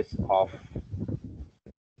 1st of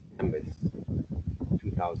September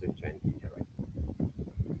 2020, right?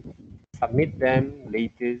 Submit them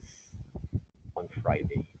latest on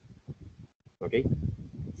Friday. Okay,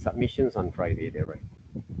 submissions on Friday there, right?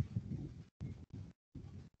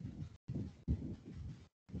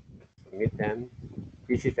 Submit them.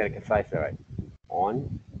 This is the exercise, right?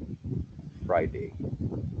 On Friday.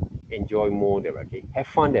 Enjoy more there, okay? Have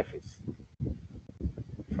fun there first.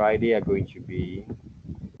 Friday are going to be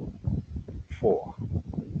 4,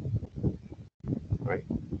 right?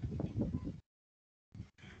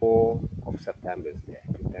 4 of September there,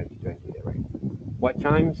 2020 there, right? What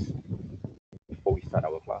times? Before we start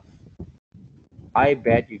our class. I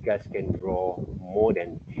bet you guys can draw more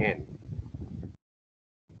than 10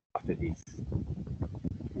 after this.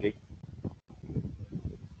 Okay?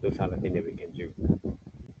 Those are the things that we can do.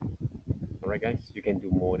 Alright guys, you can do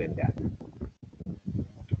more than that.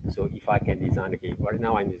 So if I can design, okay, right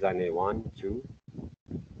now I'm designing 1, 2,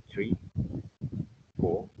 3,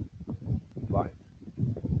 4, 5.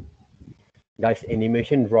 Guys,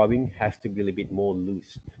 animation drawing has to be a little bit more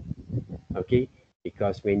loose, okay?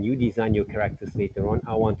 Because when you design your characters later on,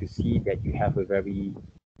 I want to see that you have a very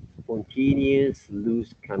spontaneous,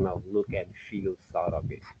 loose kind of look and feel out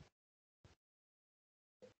of it.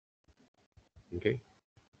 Okay?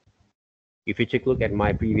 If you take a look at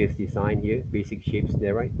my previous design here, basic shapes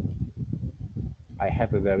there, right? I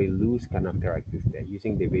have a very loose kind of characters there,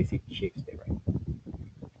 using the basic shapes there, right?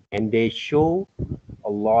 And they show a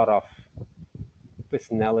lot of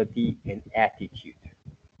personality and attitude.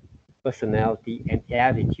 Personality and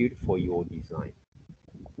attitude for your design.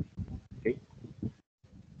 Okay?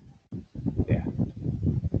 There.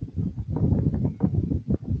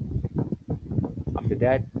 After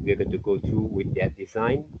that, we're going to go through with that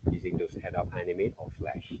design using those Adobe Animate or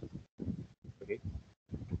Flash. Okay.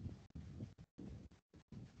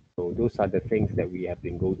 So those are the things that we have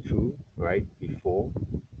been go through right before.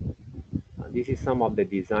 This is some of the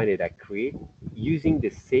design that I create using the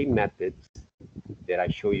same methods that I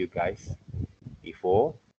show you guys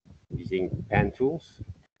before, using pen tools,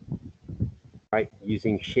 right?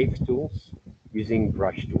 Using shapes tools, using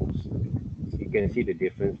brush tools. So you can see the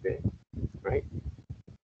difference there, right?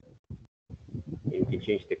 And you can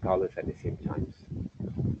change the colors at the same time.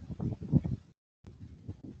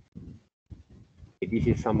 This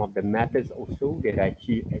is some of the methods also that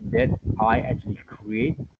I actually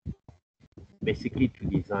create basically to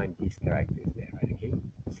design these characters there, right? Okay.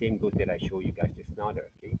 Same goes that I show you guys just now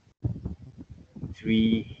there, okay.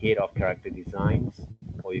 3 head of character designs,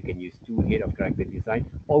 or you can use 2 head of character design.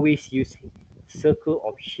 Always use circle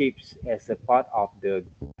of shapes as a part of the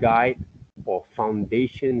guide or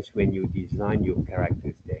foundations when you design your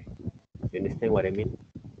characters there. You understand what I mean?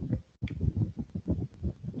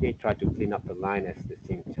 Okay, try to clean up the line at the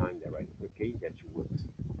same time there, right? Okay, that works.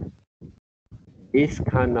 This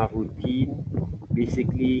kind of routine,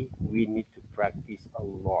 basically, we need to practice a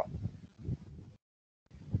lot.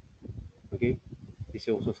 Okay, this is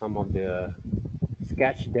also some of the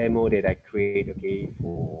sketch demo that I create, okay,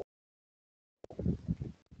 for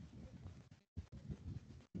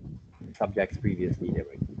subjects previously there,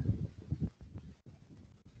 right?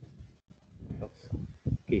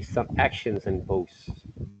 Okay, some actions and posts.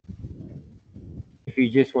 If you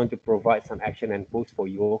just want to provide some action and post for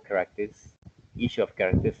your characters, each of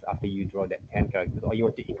characters after you draw that 10 characters, or you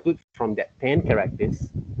want to include from that 10 characters,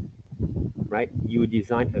 right? You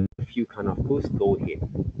design a few kind of posts, go ahead.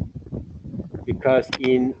 Because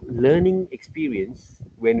in learning experience,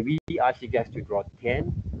 when we ask you guys to draw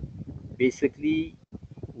 10, basically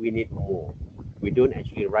we need more. We don't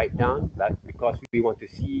actually write down, but because we want to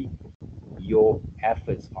see your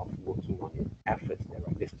efforts of working on it, efforts there,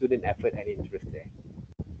 right? The student effort and interest there.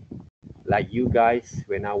 Like you guys,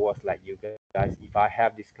 when I was like you guys, if I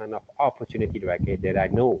have this kind of opportunity that I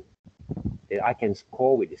know that I can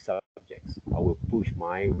score with the subjects, I will push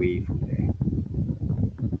my way from there.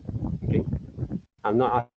 Okay, I'm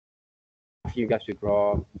not asking you guys to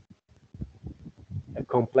draw a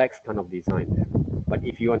complex kind of design there, but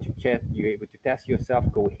if you want to check, you're able to test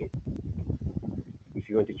yourself, go ahead. If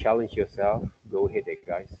you want to challenge yourself, go ahead there,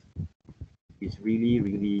 guys. It's really,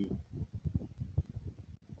 really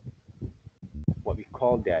what we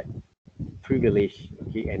call that privilege,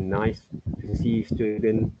 okay, and nice to see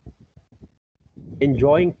student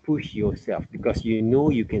enjoying push yourself because you know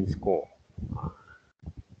you can score.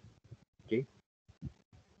 Okay,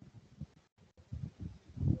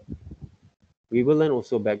 we will learn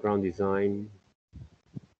also background design,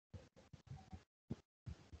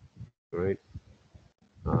 right?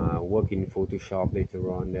 Work in Photoshop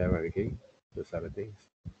later on there, okay? Those other things.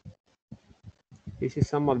 This is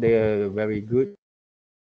some of the very good,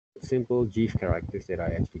 simple GIF characters that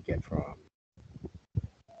I actually get from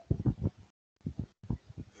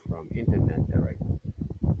internet there, right?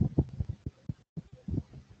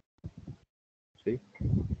 See?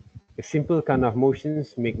 The simple kind of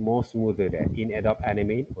motions make more smoother there. In Adobe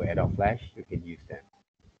Animate or Adobe Flash, you can use them,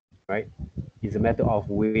 right? It's a matter of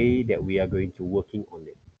way that we are going to working on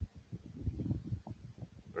it,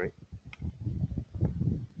 right?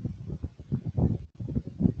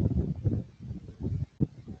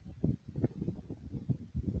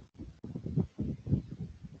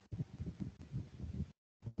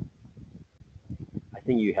 I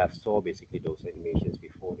think you have saw basically those animations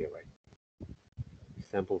before there, right?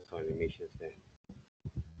 Samples of animations there.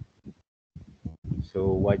 So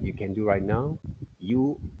what you can do right now,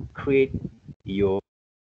 you create your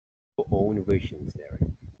own versions there.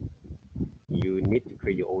 Right? You need to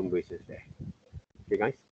create your own versions there. Okay,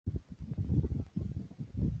 guys?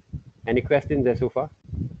 Any questions there so far?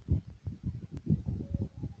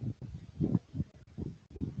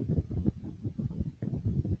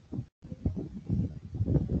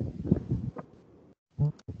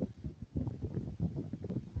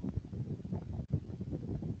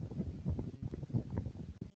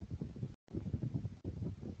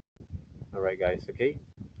 All right, guys. Okay.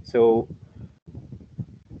 So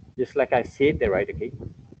just like I said there, right? Okay.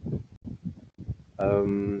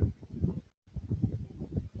 Um,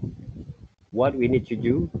 what we need to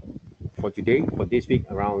do for today, for this week,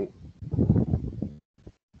 around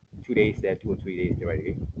 2 days there, 2 or 3 days there, right?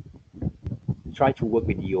 Okay. Try to work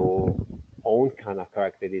with your own kind of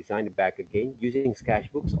character design back again using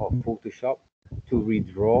sketchbooks or Photoshop to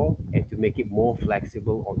redraw and to make it more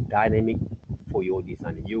flexible or dynamic for your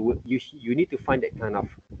design. You need to find that kind of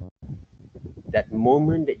that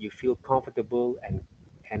moment that you feel comfortable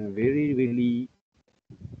and really really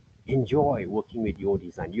enjoy working with your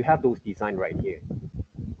design. You have those design right here.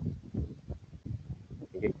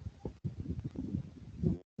 Okay,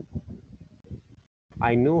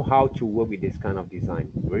 I know how to work with this kind of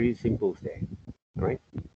design. Very simple there. All right.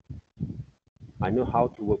 I know how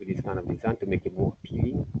to work with this kind of design to make it more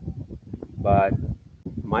appealing. But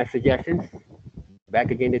my suggestions, back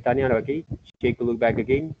again, Tanya, okay? Take a look back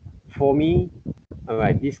again. For me, all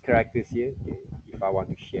right, these characters here, okay, if I want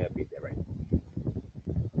to share a bit, right?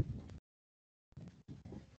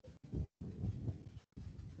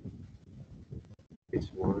 This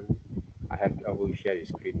one, I will share the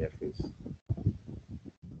screen there first.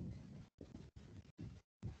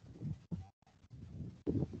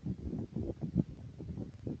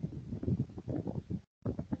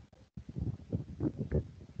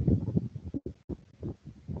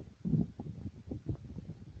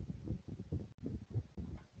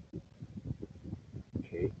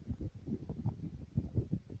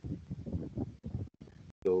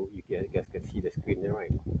 Yeah, you guys can see the screen there,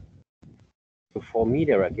 right? So for me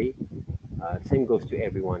there, okay, same goes to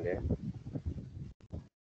everyone there.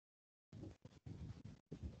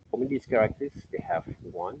 For me, these characters, they have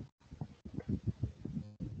one,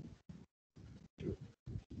 two,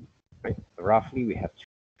 right? Roughly, we have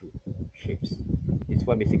two shapes. This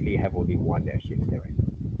one basically have only one there shapes there, right?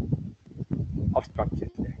 Of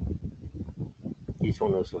structures there. This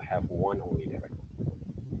one also have one only there, right?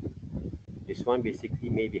 This one basically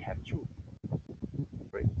maybe have two,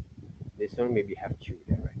 right? This one maybe have two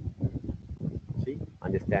there, right? See,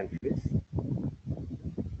 understand this,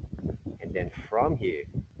 and then from here,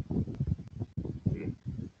 hmm,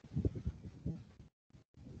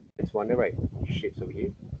 this one there, right? Shapes over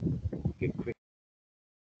here. You can create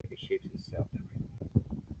the shapes itself there, right?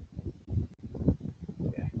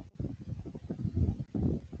 Yeah,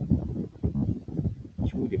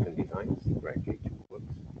 two different designs, right? Okay, two works.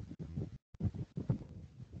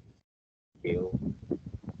 Scale,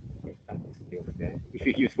 okay, that's scale there. If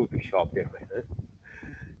you use Photoshop there, right? Huh?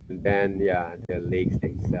 And then yeah, the legs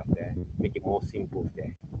itself there, make it more simple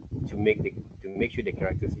there. To make sure the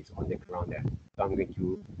characters is on the ground there. So I'm going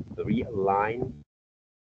to realign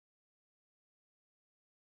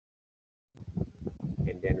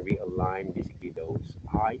and then realign basically those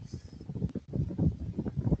eyes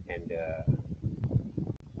and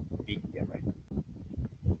beak there, right?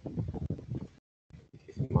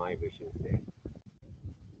 This is my version there.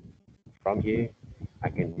 From here, I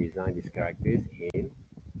can design these characters in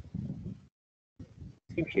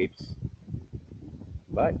same shapes,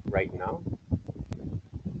 but right now,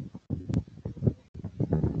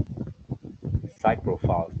 side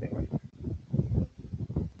profiles there, right?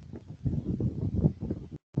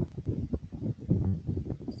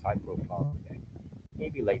 Side profiles there.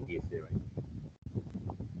 Maybe like this there, right?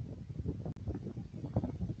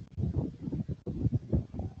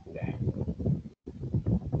 There.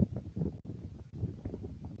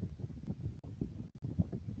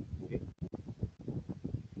 Okay.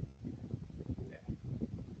 There.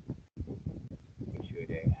 Make sure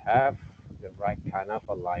they have the right kind of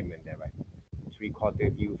alignment there, right? Three-quarter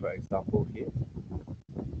view, for example, here.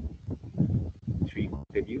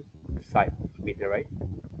 Three-quarter view, side with the right.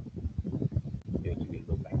 Going to be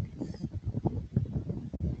look like this.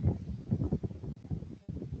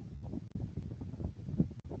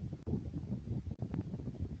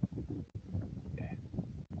 There.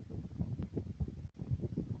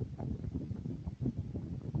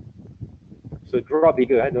 So draw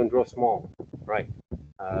bigger, don't draw small, right?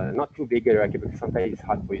 Not too bigger, right? Because sometimes it's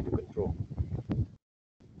hard for you to control.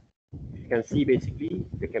 You can see basically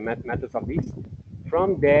the methods of this.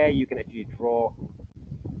 From there, you can actually draw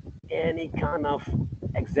any kind of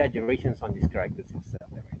exaggerations on these characters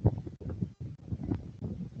itself, right?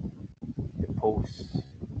 The pose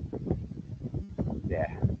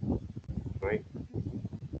there, right?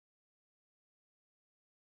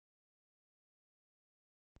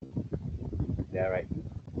 There, right?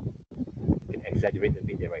 You can exaggerate a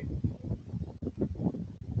bit there, right?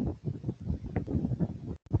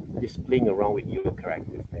 Just playing around with your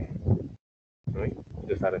characters there, right?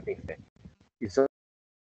 Those are the things there. It's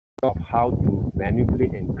of how to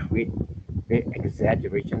manipulate and create the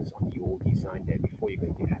exaggerations on your design there before you're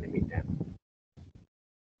going to animate them.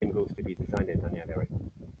 Same goes to the design and Tanya there, right?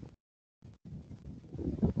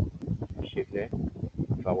 Shift there.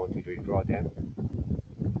 If I want to redraw them,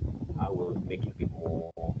 I will make it a bit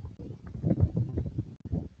more.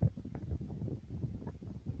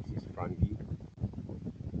 This is front view.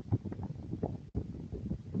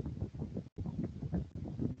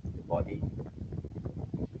 The body.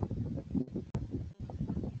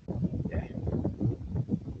 Yeah.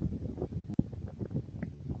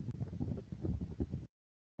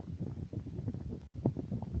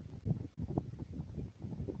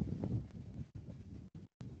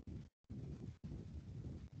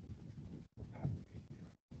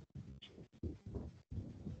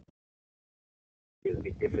 A little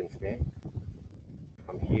bit difference there.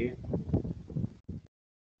 From here,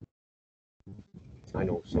 and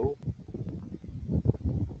also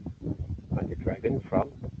like the dragon from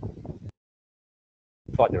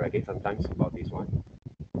thought dragon sometimes about this one.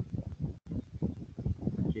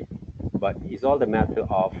 Okay. But it's all the matter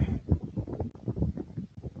of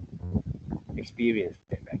experience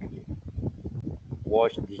there back again.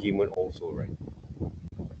 Watch Digimon also, right?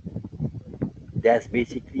 There's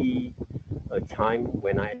basically a time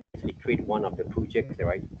when I actually create one of the projects,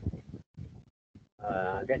 right?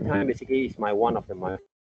 That time basically is my one of the month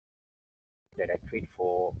that I create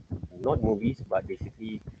for not movies, but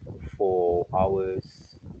basically for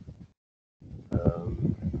ours,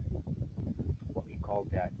 what we call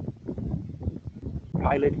that,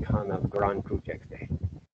 pilot kind of grand projects there.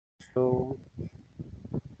 So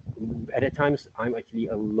at the times, I'm actually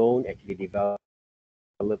alone, actually develop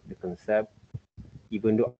the concept,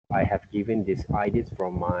 even though I have given these ideas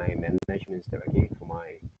from my management directly, from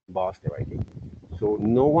my boss directly. So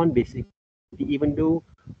no one basically, even though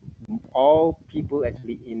all people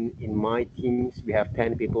actually in my teams, we have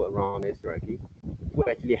 10 people around us directly, who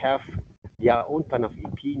actually have their own kind of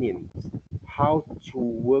opinions, how to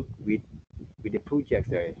work with the projects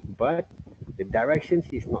there. But the directions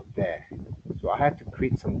is not there. So I have to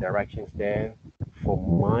create some directions there for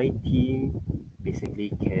my team,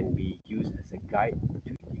 basically can be used as a guide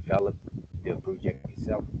to develop the project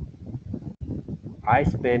itself. I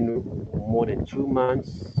spent more than 2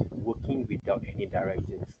 months working without any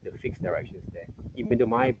directions, the fixed directions there. Even though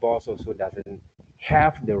my boss also doesn't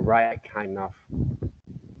have the right kind of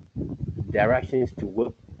directions to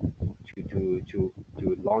work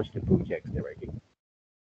to launch the projects directly.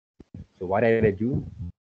 So what did I do?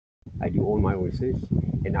 I do all my research,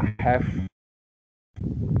 and I have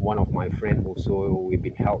one of my friends also we've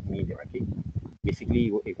been help me directly.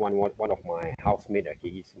 Basically, if one of my housemate, okay,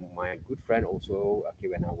 is my good friend also. Okay,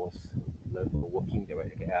 when I was working there,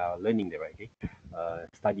 okay, learning there, okay,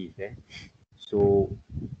 studies there. So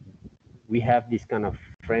we have this kind of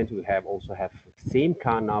friends who have also have same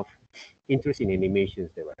kind of interest in animations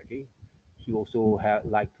there, okay. He also have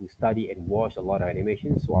like to study and watch a lot of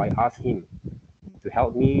animations. So I asked him to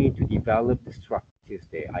help me to develop the structures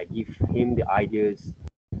there. I give him the ideas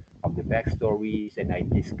of the backstories, and I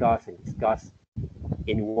discuss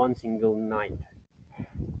in one single night.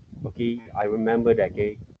 Okay, I remember that.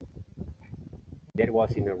 Okay, that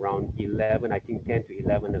was in around 11, I think 10 to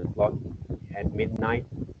 11 o'clock at midnight,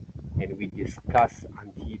 and we discussed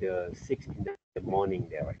until the 6 in the morning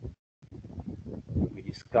there. Right? We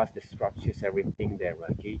discussed the structures, everything there.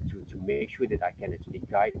 Okay, to make sure that I can actually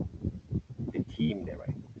guide the team there.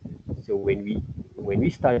 Right? So when we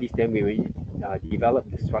study them, when we develop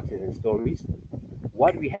the structures and stories,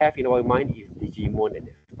 what we have in our mind is Digimon at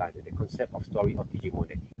the start, the concept of story of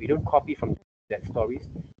Digimon. We don't copy from that stories,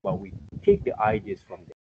 but we take the ideas from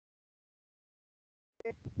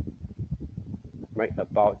them, right?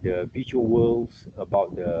 About the visual worlds,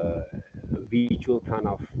 about the visual kind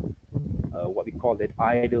of what we call that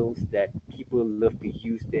idols that people love to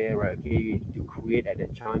use there, right? Okay, to create at the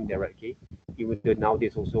time there, right? Okay, even though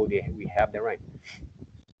nowadays also we have that, right?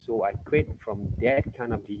 So I create from that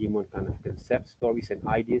kind of Digimon kind of concept, stories and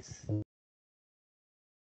ideas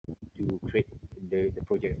to create the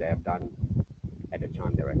projects that I've done at the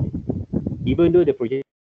time directly. Even though the project,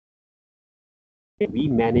 we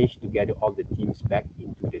managed to gather all the teams back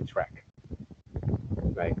into the track,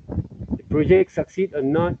 right? The project succeed or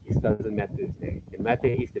not, it doesn't matter there. The matter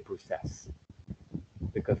is the process,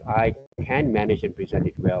 because I can manage and present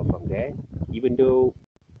it well from there, even though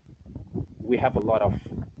we have a lot of,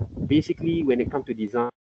 basically when it comes to design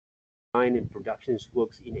and productions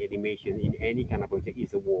works in animation, in any kind of project,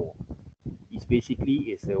 is a war. It's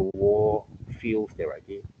basically is a war field there,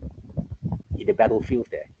 okay? In the battlefield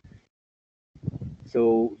there.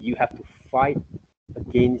 So you have to fight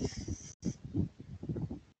against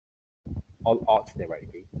all odds there, right?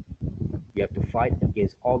 Okay? You have to fight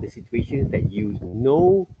against all the situations that you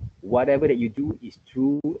know whatever that you do is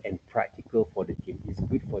true and practical for the team. It's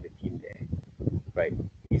good for the team there, right?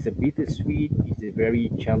 It's a bittersweet, it's a very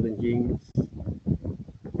challenging,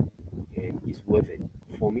 and it's worth it.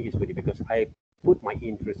 For me, it's worth it because I put my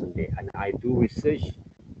interest in there and I do research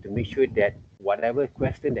to make sure that whatever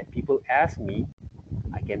question that people ask me,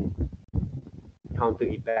 I can counter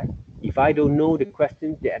it back. If I don't know the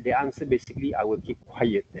question, the answer, basically, I will keep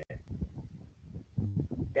quiet there.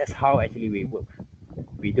 That's how actually we work.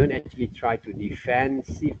 We don't actually try to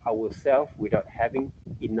defensive ourselves without having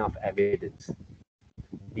enough evidence.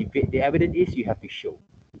 The evidence is you have to show.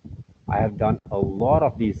 I have done a lot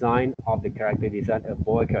of design of the character design, a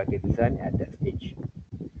boy character design at that stage.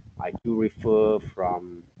 I do refer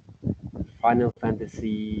from Final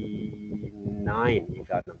Fantasy 9,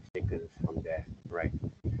 if I'm not mistaken, from there, right?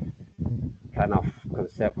 Kind of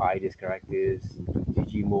concept ideas, characters, to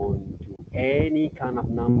Digimon, to any kind of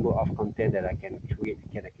number of content that I can create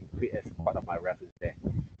as part of my reference there.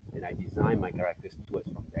 And I design my characters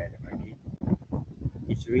towards from there, right?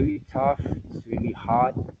 It's really tough, it's really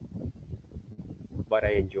hard, but I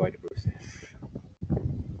enjoy the process.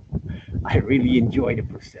 I really enjoy the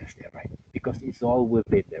process there, right? Because it's all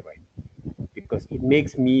worth it there, right? Because it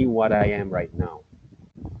makes me what I am right now.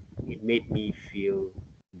 It made me feel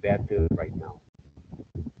better right now.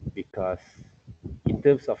 Because in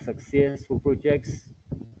terms of successful projects,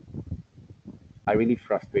 I really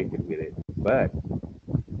frustrated with it. But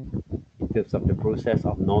terms of the process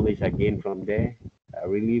of knowledge I gained from there,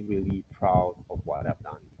 really, really proud of what I've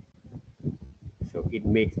done. So it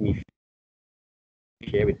makes me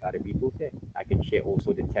share with other people there. I can share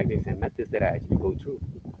also the techniques and methods that I actually go through,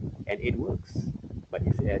 and it works. But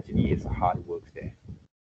it's hard work there.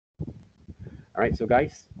 All right, so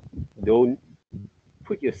guys, don't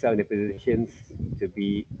put yourself in the positions to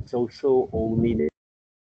be so only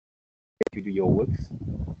to do your works.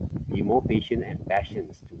 Be more patient and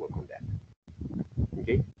passionate to work on that.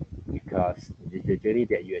 Okay, because the journey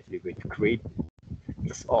that you're actually going to create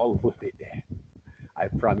is all worth it there. I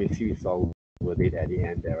promise you, it's all worth it at the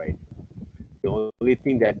end there, right? The only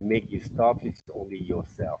thing that make you stop is only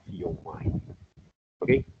yourself, your mind.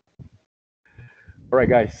 Okay. All right,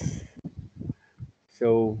 guys.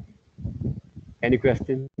 So, any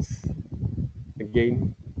questions?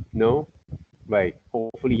 Again, no. Right.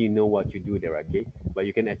 Hopefully, you know what you do there. Okay. But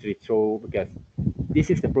you can actually throw because this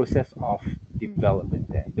is the process of development.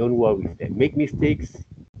 There. Don't worry. There. Make mistakes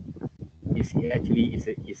is actually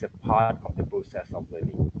is a part of the process of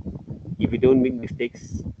learning. If you don't make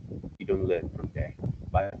mistakes, you don't learn from there.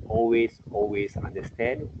 But always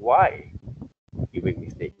understand why you make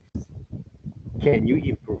mistakes. Can you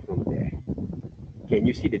improve from there? Can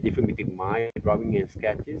you see the difference between my drawing and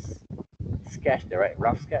sketch, the right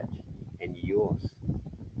rough sketch, and yours?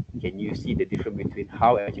 Can you see the difference between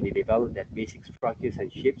how I actually develop that basic structures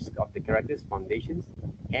and shapes of the characters, foundations,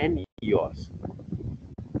 and yours?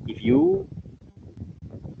 If you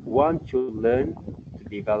want to learn to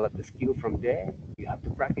develop the skill from there, you have to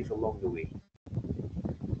practice along the way.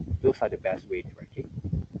 Those are the best way to okay,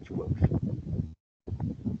 to work.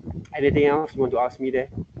 Anything else you want to ask me there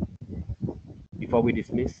before we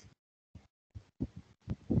dismiss?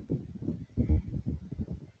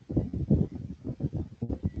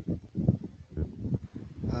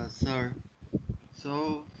 Sir,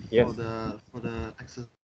 so Yes. for the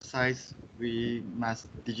exercise, we must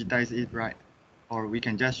digitize it, right? Or we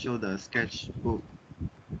can just show the sketchbook.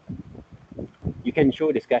 You can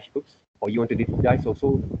show the sketchbooks, or you want to digitize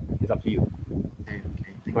also. It's up to you. Okay,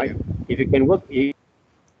 thank Right? you. If you can work, if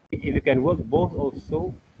you can work both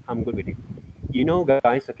also, I'm good with it. You know,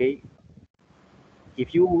 guys. Okay,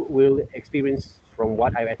 if you will experience from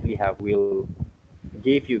what I actually have, will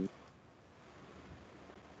give you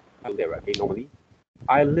there. Okay, normally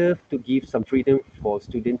I love to give some freedom for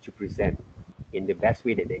students to present in the best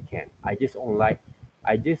way that they can. I just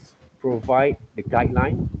provide the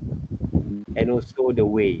guideline and also the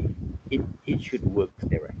way it should work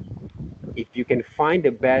there. If you can find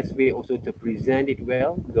the best way also to present it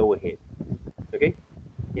well, go ahead. Okay,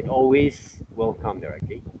 it always welcome there.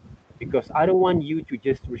 Okay, because I don't want you to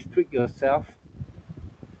just restrict yourself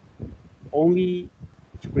only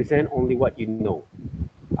to present only what you know.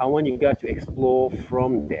 I want you guys to explore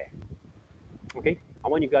from there. Okay, I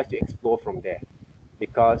want you guys to explore from there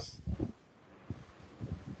because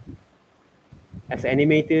as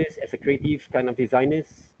animators, as a creative kind of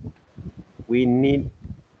designers, we need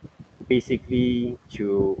basically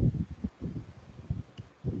to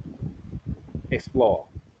explore,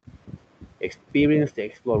 experience the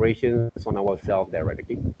explorations on ourselves there, right?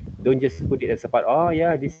 Okay, don't just put it as a part. Oh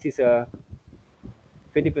yeah, this is a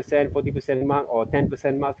 20%, 40% mark or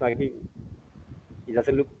 10% mark. Like it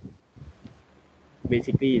doesn't look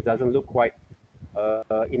basically it doesn't look quite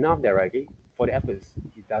enough there, right? Okay, for the efforts,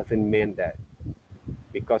 it doesn't mean that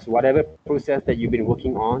because whatever process that you've been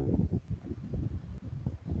working on,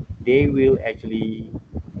 they will actually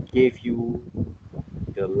give you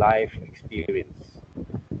the life experience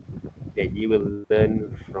that you will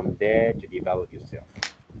learn from there to develop yourself.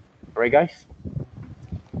 All right, guys.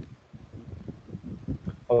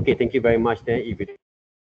 Okay, thank you very much. Then, if it,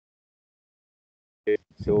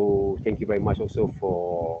 so, thank you very much also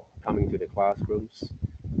for coming to the classrooms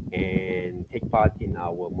and take part in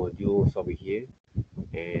our modules over here.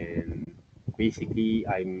 And basically,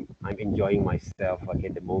 I'm enjoying myself like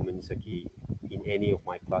at the moments, okay, in any of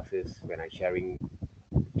my classes when I'm sharing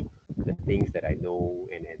the things that I know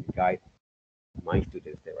and guide my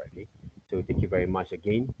students there, okay? So thank you very much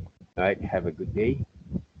again. All right, have a good day,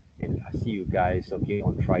 and I'll see you guys okay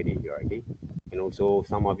on Friday here, okay? And also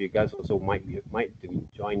some of you guys also might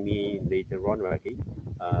join me later on, right? Okay,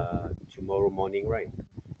 tomorrow morning, right?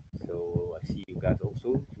 So I see you guys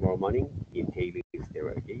also tomorrow morning in Taylor's there,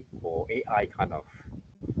 okay? For AI kind of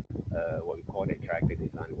what we call it character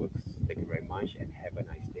design works. Thank you very much, and have a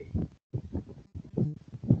nice day.